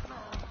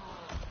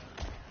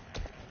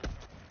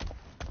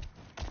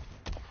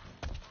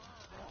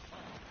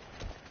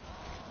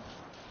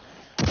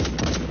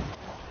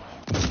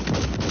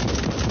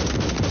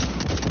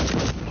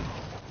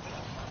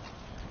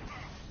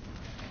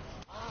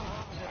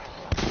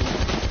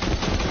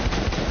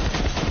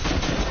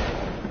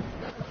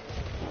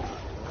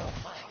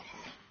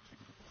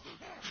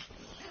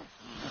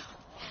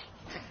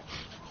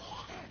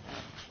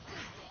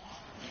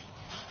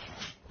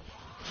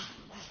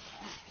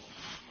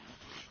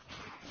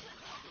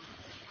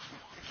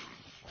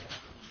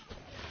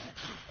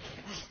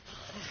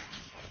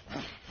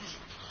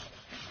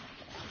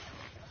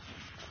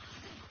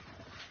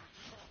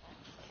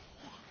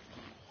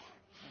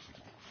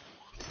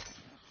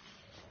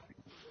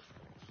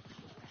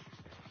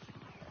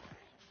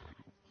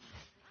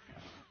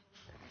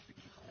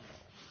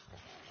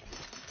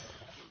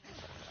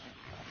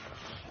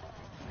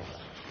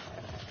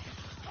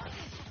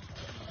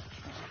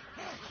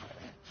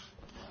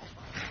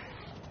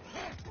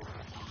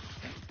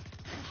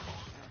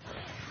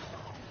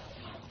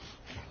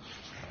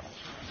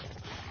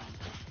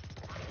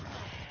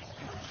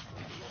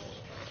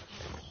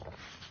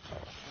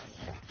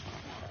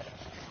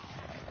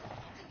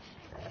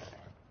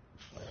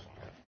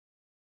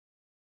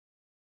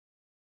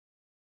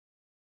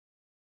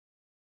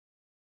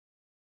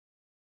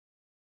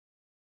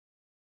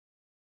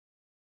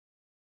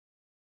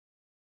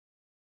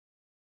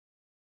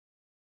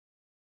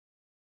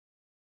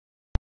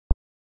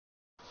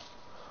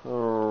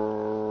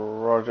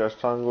 Roger's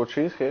Tango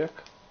cheesecake.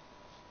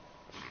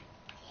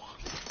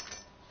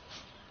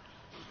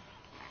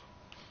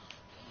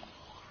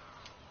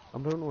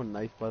 I'm doing one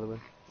knife, by the way.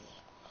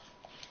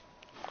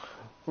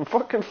 I'm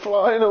fucking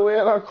flying away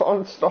and I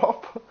can't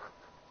stop.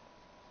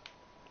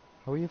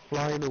 How are you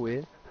flying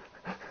away?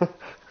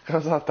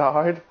 Because I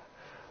died.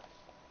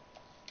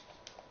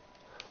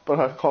 But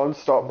I can't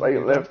stop like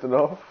lifting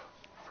off.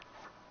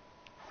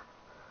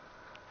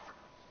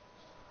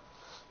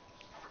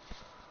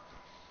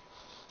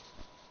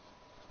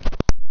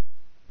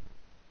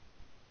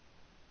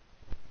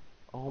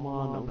 Oh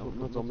man, no,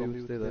 not zombie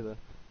will stay there.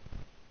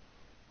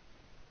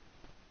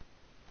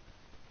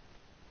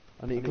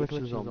 I need to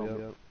glitch the zombie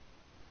out.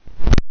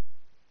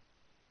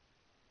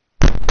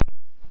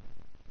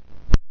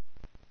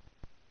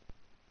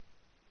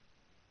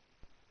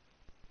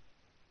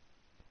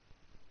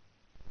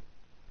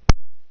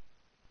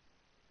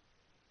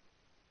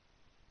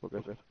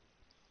 Okay.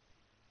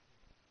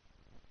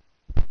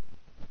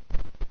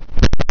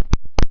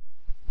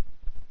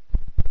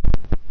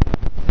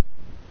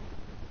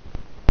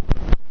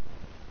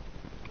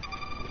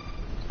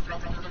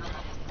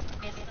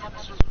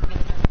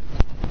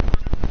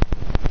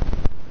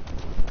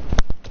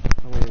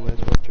 Oh wait, where's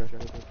Roger?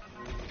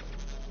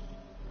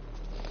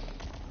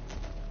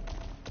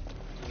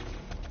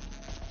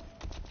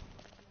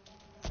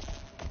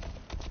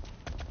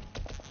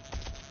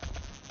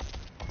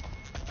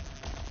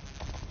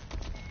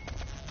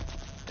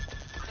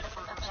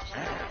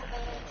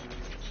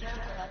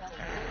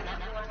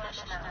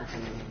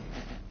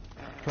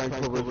 Try and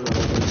cover it.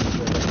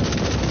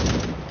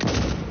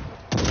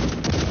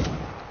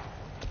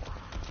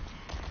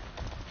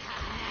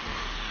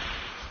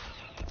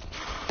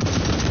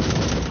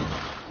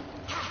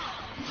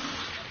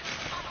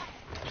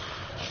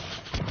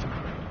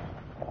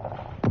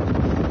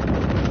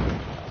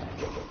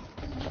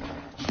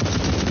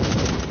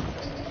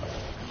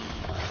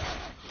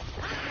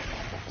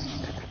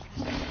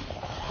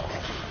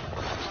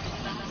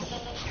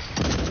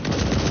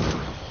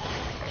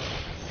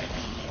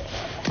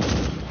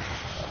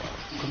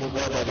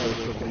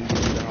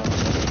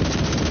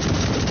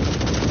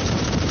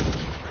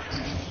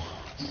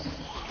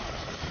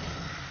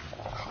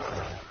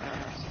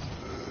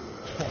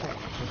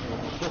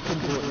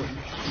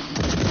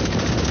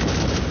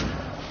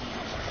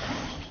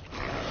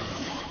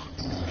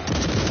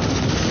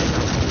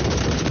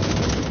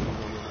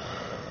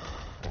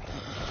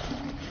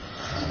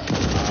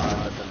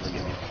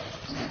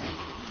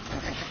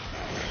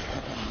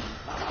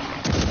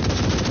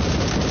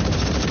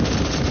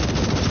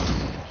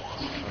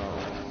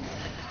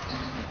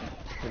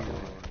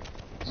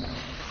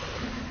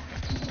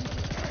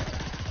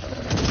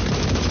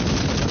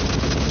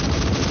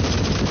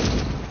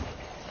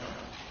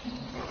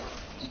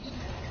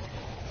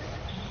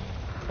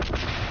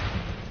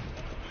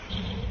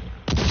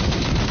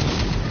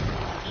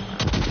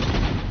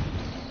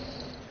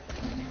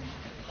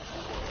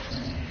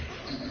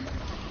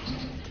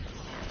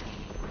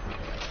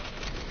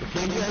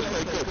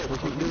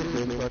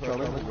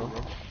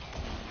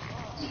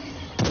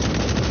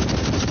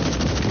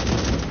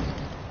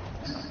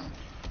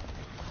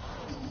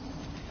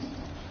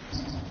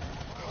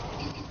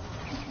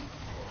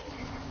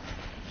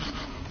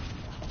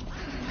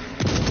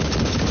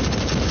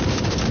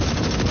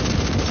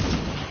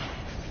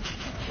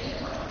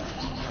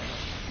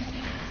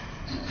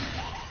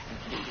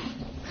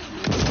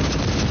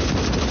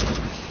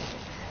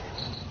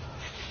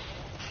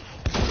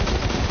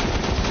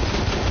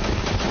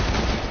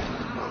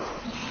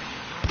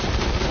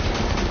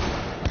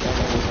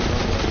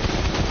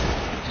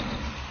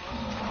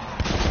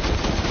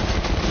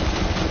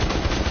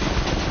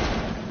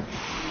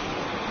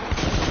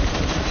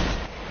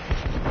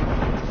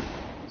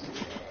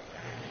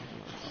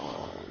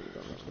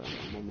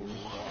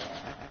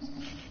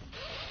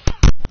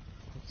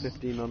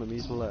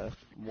 Enemies left.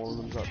 One of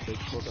them's that big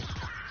brother.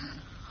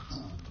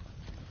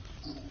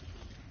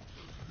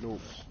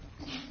 Nope.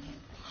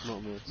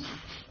 Not me.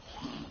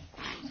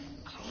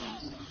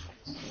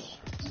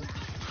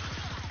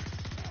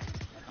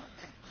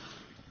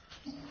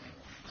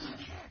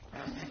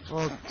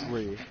 Oh,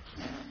 great.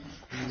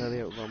 I'm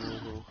nearly out of ammo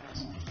as well.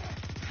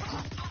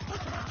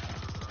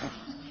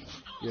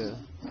 Yeah.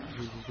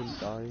 He's gonna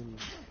die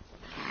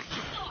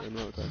in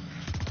no time.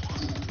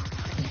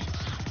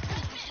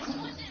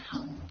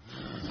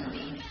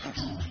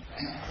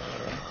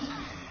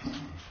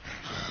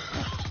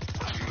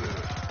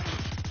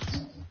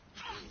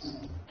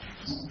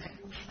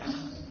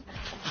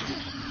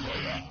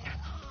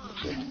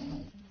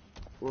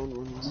 Run.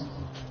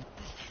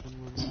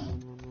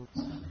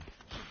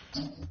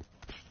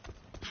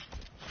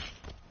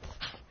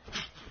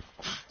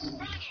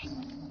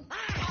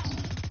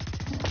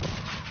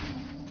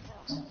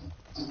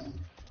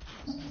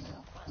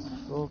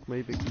 Oh,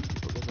 maybe keep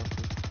people this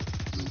after.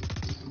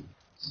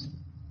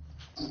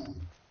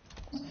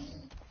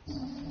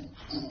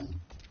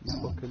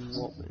 Fucking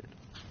what, man?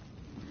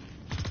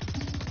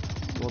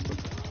 What the?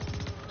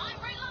 I'm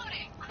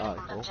reloading! Alright,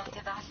 cool.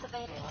 Objective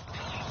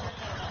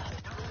activated.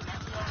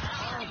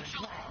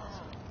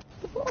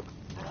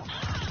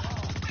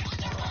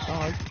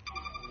 alive.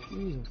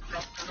 Jesus.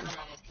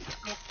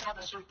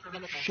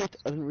 Shit,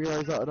 I didn't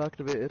realise that had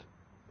activated.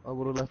 I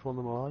would have left one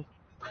of them alive.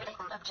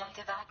 Critical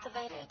objective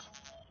activated.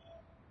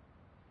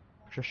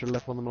 I should have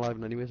left one of them alive,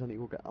 and anyways I need to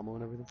go get ammo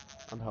and everything.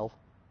 And health.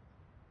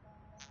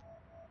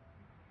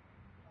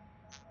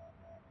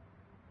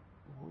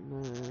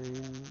 9,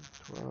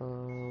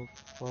 12,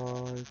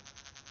 5,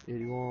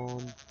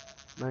 81,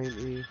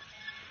 90.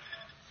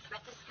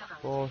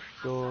 Bosh,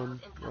 done.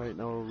 Right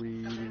now I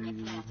really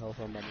need health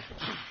and damage.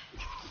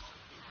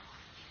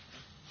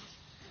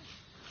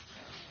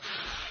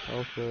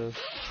 Health first.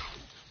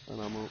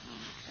 And ammo.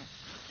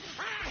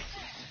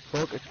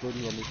 Fuck,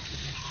 exploding zombies.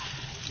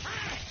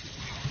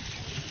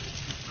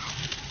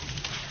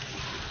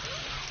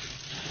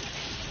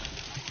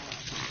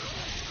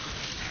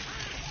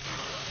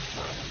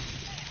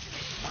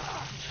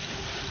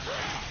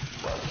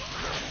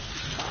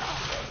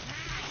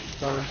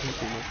 Silencing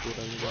too much good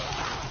anyway.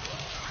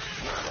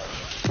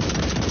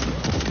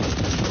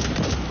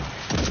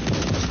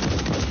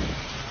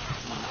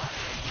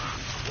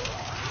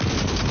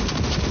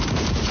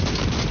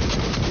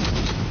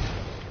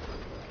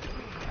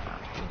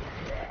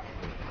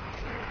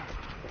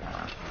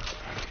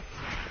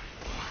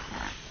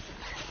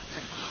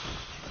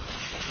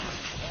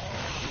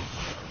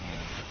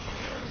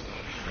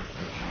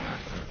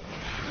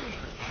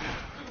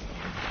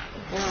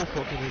 Oh,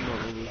 fucking hell,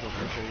 not really, not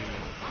really.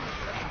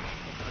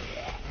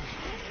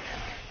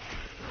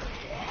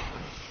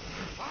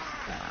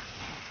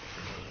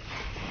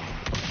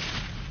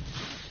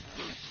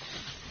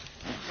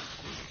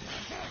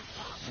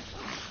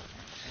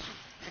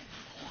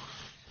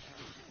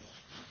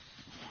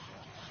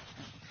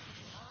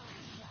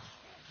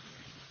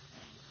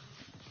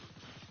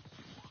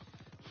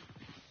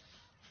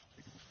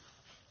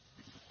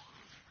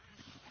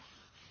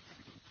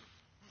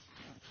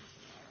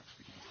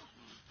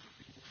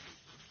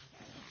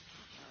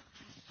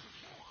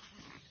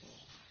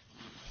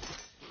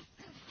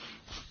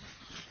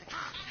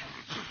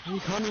 You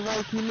can't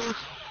revive teammates?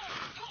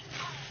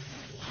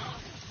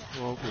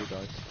 Oh, okay,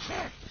 guys.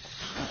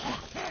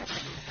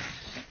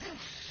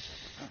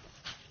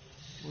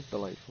 What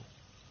delightful.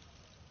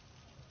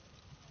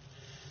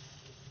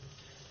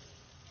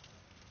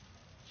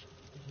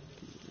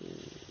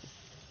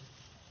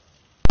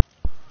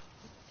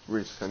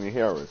 Reese, can you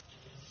hear us?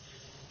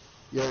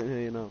 Yeah, I can hear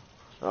you now.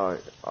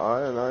 Alright,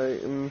 I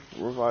can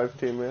revive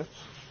teammates.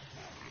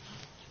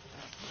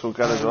 So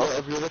get it up.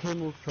 Every other time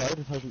we've tried,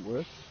 it hasn't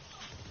worked.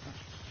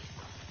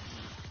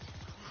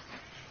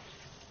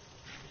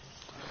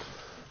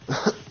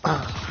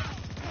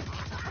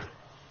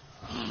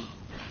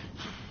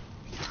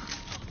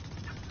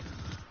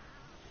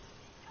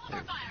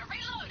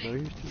 No,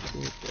 he's too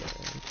scared there.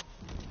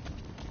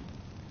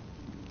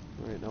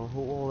 Right, now I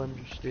hope all of them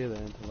just stay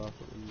there until I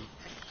fucking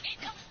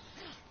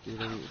do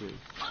what I need to do.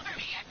 Cover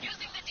me, I'm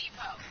using the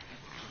depot.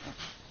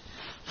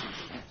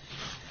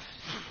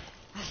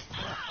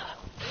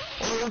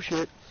 Oh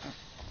shit!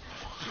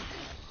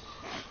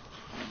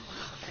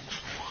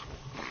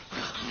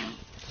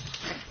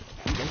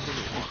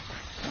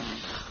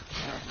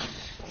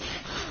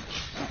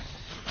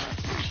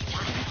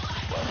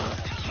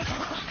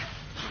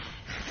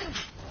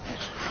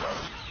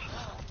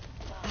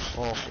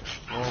 Awful,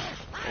 awful,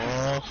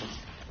 awful.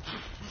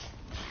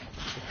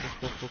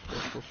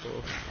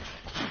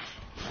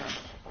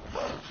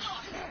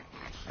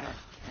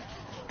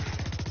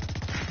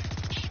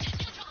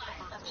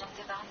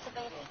 Objective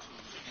activated.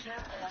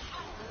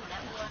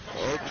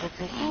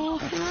 Secure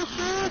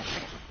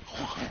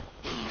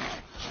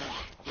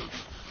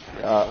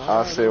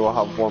I say we'll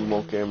have one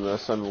more game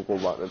this and we'll go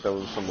back to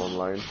doing some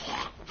online.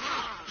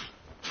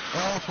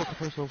 Oh fuck, I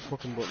pressed the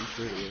fucking button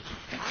straight away.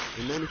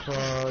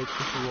 95,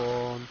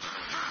 51,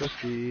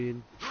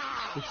 15,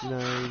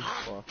 59,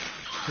 fuck,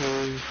 2,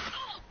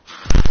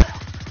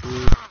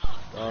 3,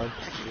 5,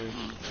 3,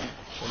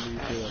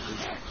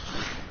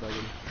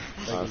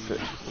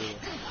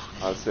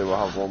 I'd say we'll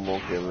have one more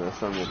game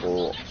this and we'll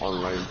go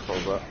online for a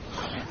bit.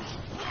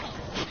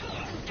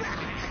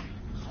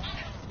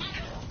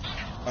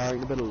 Alright,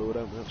 you better load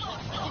out, man.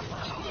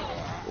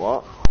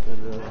 What?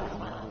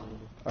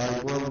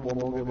 Alright, we'll have one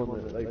more game on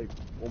it, like,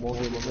 one more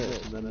game on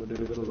it, and then we'll do a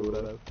bit of load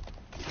out.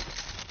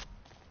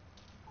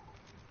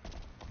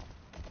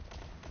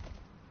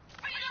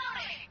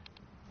 Reloading!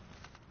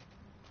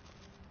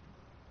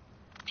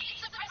 Need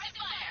suppressive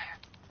fire!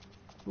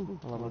 Ooh,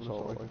 I'll have an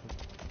assault rifle.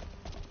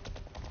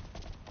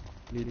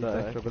 Need that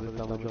extra bit of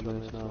damage on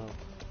this now.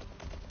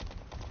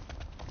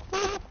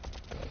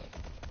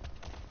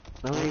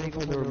 Now I need to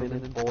find the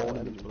remaining 4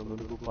 enemies, but I'm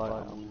gonna go buy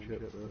ammo and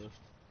shit first.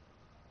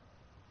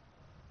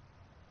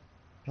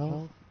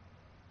 Health,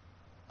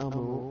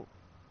 ammo,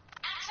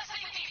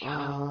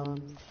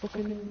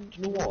 fucking,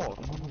 do you know what?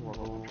 I'm on the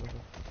wrong order.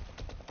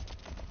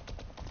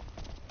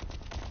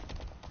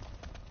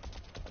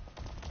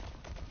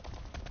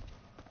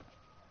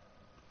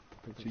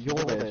 So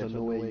you're there, so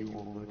no way you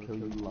want me to kill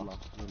you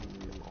last, and then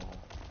you are.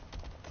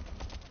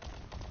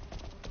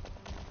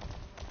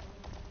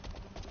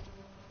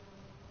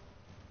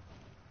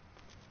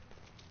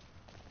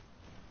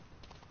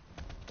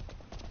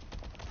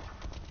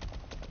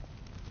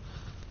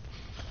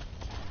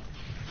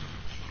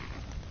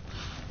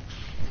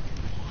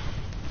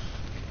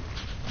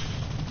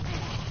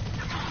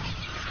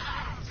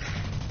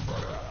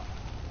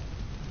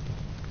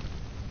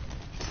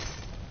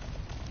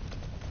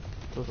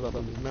 So that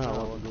means now I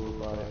can go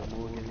by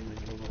ammo again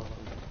and kill the last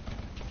one.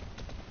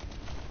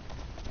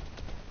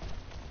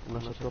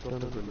 Unless I drop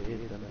down a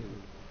grenade, then I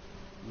would.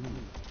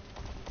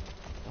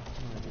 That's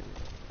my idea.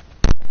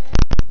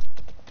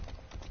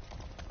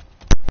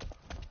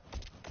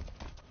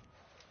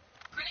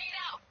 Grenade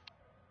out!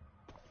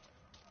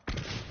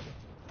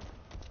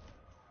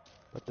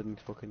 That didn't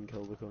fucking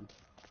kill the gun.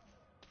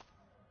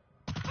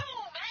 Boom!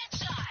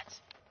 Headshot!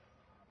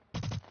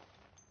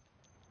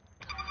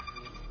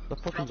 That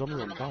fucking zombie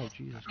won't die,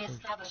 Jesus Christ.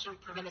 Reestablishing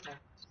perimeter.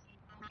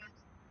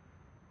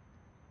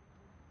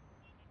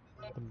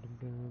 Dum, dum,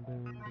 dum,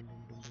 dum, dum, dum,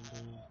 dum,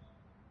 dum.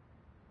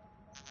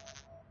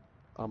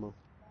 Ammo.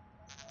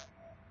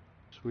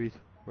 Sweet,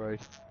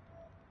 right.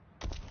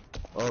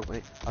 Oh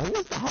mate, I think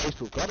that's the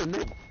highest we've got, isn't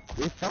it?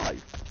 We're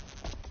 5.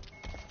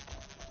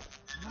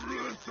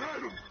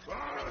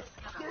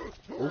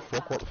 Oh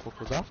fuck, what the fuck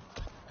was that?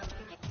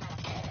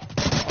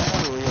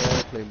 Oh yeah,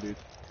 airplane dude.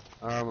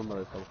 I remember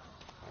that fella.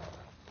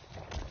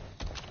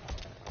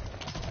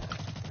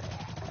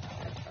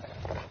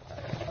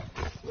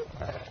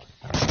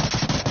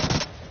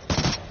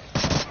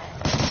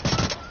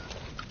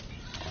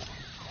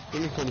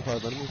 Only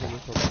 25 enemies on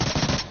this one.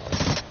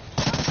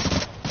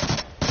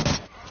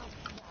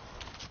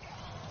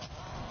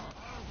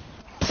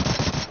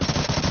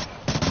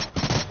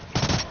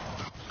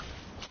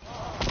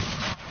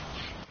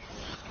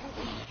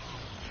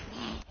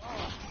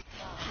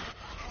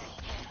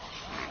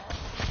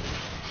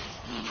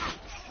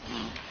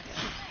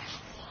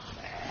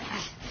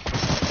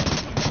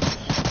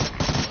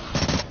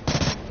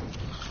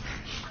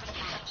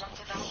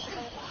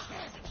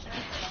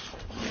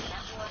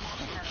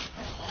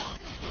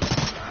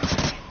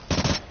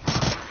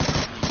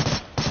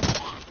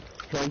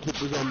 Try and keep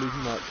the zombies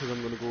and that, because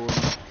I'm going to go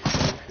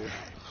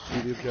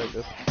and do the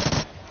objective.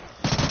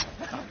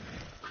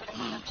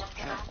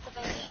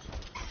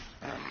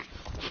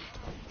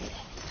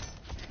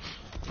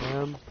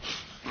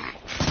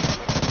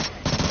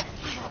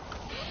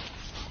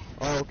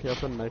 Oh, okay,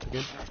 I've done a knife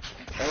again.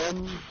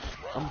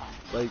 I'm,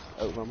 like,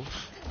 out of ammo.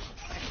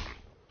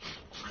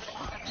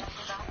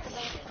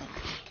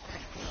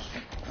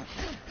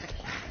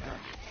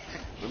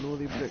 I know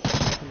the objective is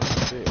fucking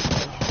activated.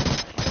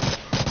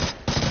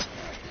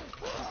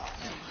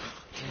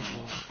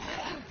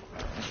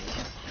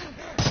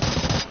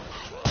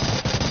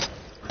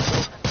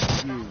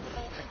 You.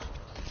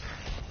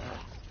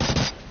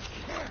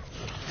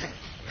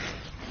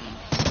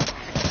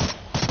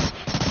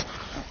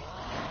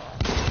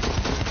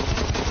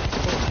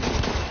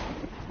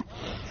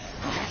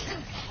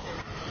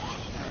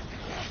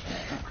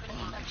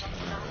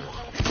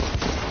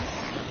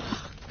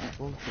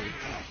 Okay.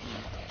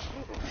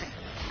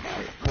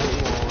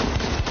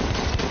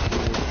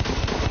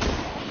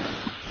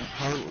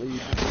 Apparently,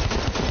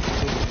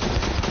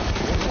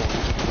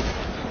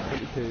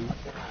 22,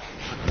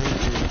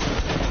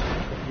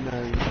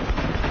 59,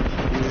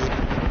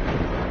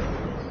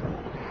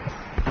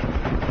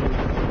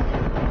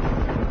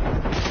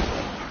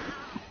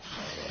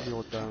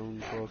 you're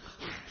down, fuck.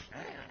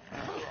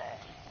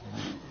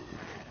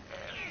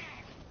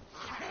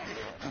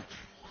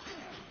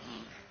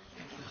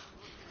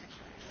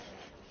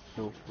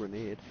 No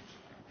grenade.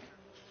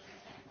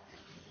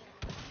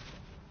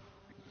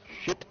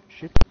 Shit,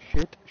 shit,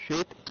 shit,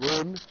 shit.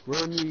 Run,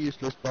 run, you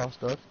useless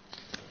bastard.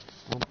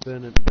 I'm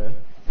burning to death.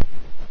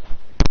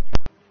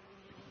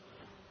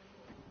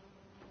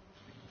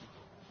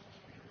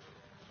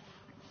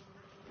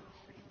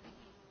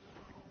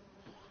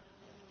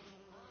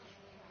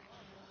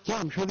 Yeah,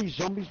 I'm sure these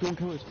zombies don't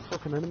count as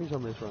fucking enemies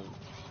on this round.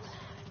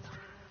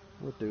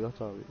 What do, that's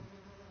how we do.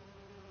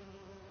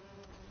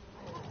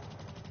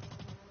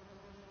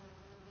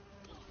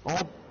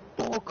 Oh,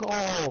 fuck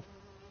off!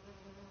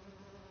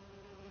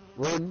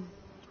 Run,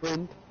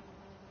 sprint.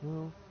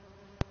 No.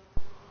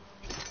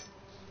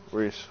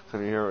 Reese,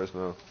 can you hear us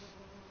now?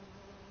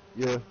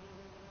 Yeah.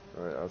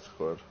 Alright, that's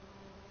good.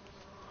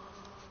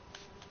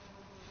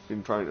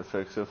 Been trying to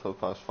fix it for the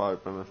past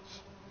 5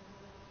 minutes.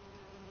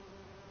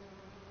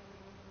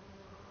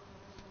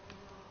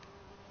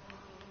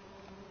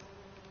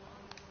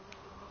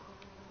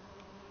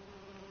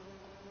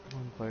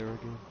 On fire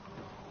again.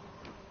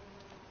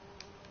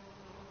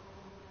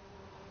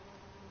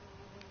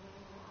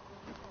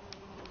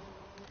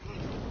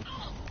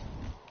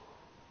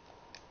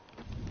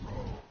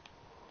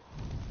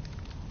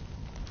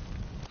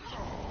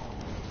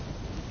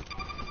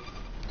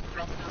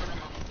 Threat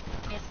eliminated.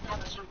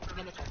 Reestablishing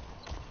perimeter.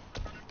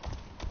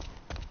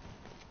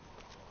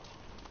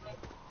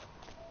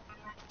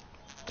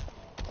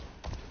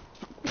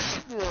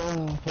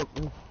 Oh, fuck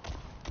me.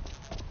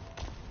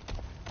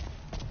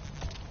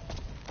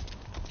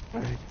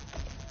 Right.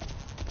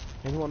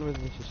 Anyone with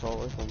this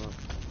assault rifle now?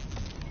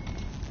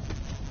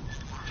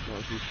 Not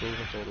as useful as I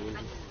thought it would be.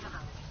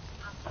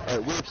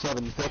 Alright, wave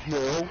 7,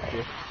 definitely, oh,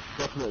 yeah,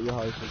 definitely the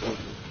highest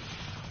unfortunately.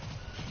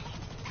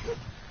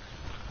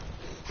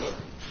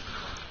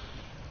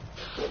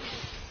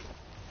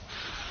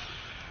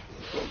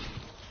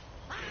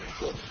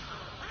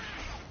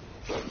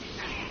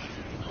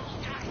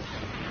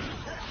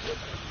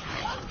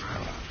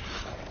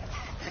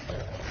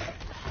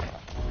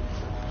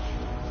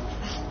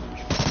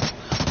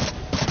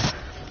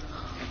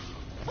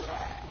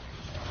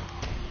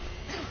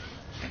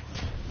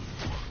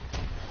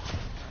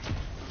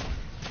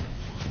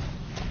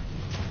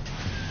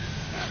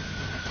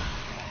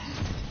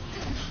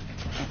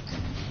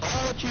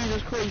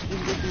 Christ,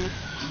 this is a dude.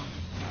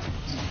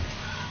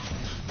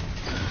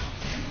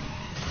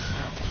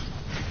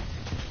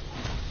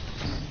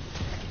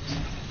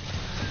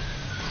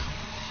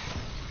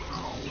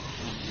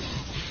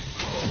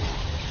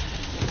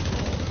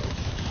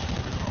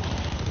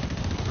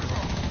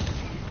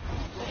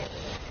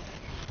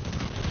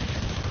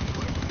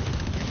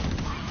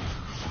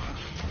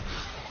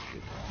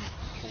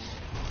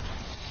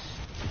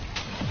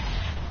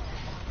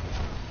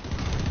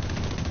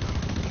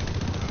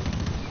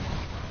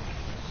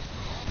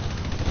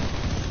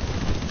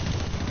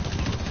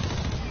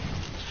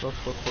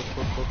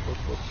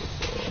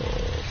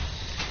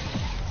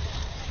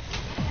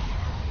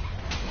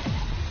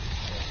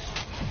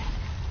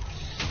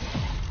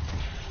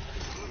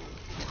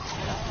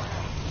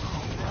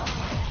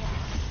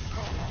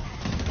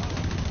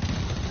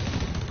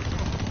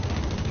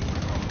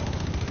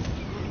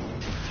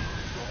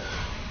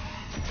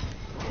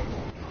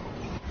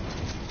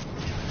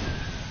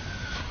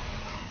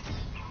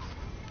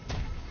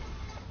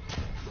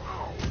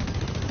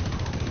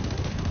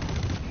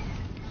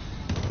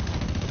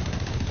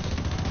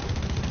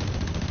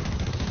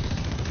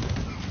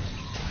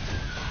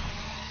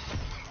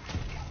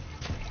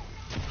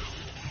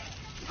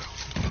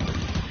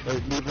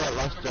 Wait, leave that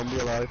last zombie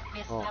alive.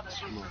 Oh,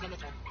 Establishing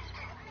perimeter.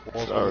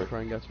 also Sorry.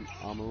 try and get some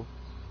ammo.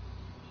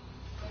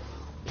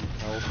 And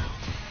health.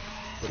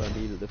 But I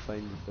needed to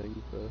find the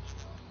thing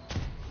first.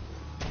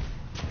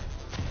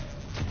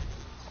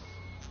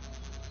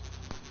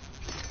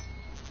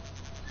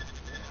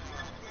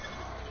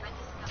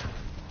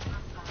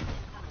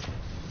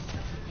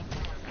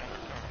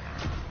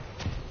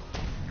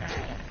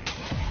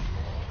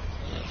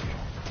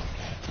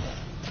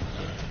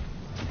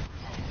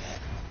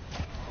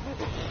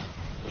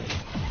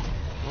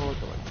 Oh,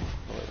 it's alright.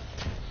 Alright.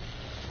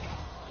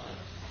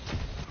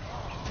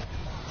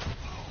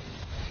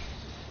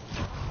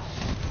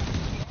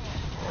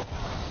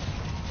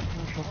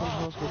 Shotgun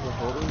house was a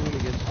horror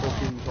against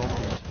fucking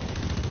zombies.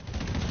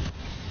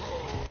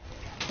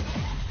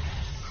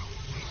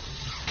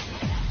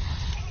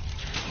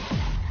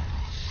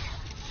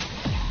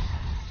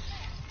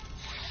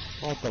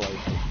 Oh,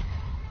 delightful.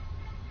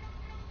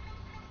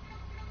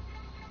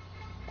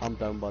 I'm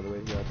down, by the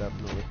way. Yeah,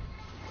 definitely.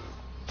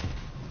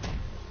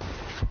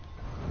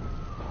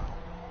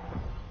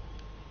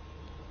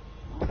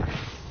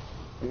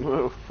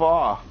 Oh,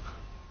 fuck.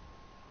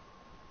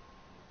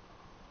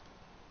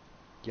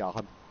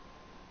 God.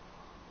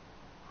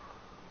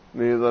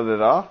 Neither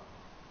did I.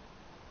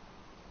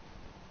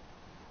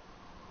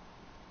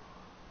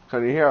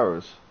 Can you hear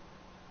us?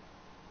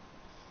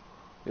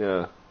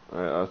 Yeah,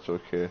 right, that's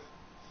okay.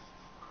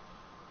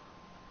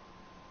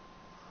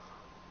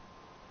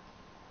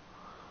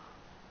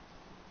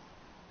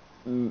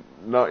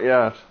 Not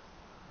yet.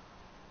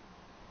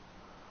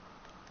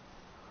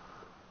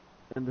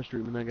 End the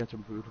stream and then get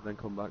some food and then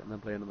come back and then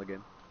play another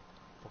game.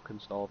 Fucking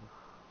starving.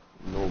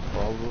 No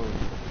problem.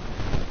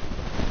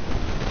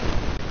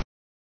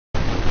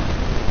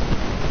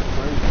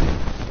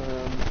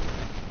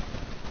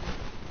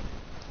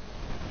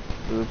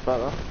 Is it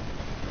better?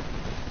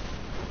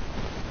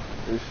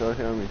 You still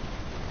hear me?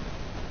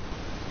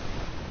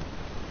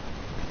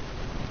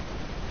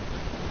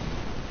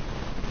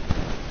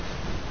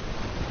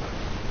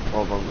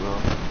 Hold on now.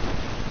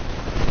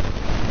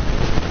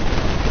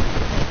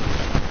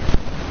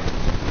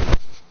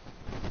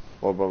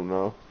 What about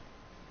now?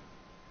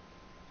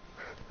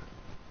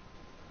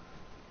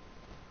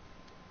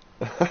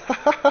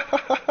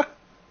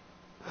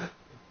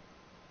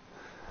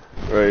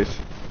 Right.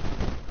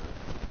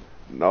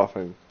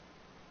 Nothing.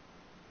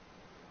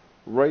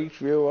 Right,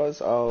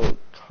 viewers, I'll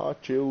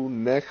catch you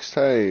next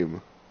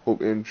time.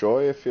 Hope you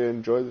enjoy. If you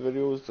enjoy the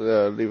videos,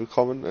 leave a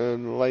comment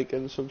and like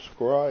and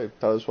subscribe.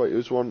 Tell us what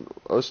you want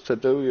us to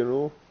do,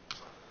 you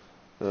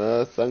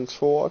know. Thanks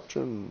for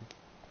watching.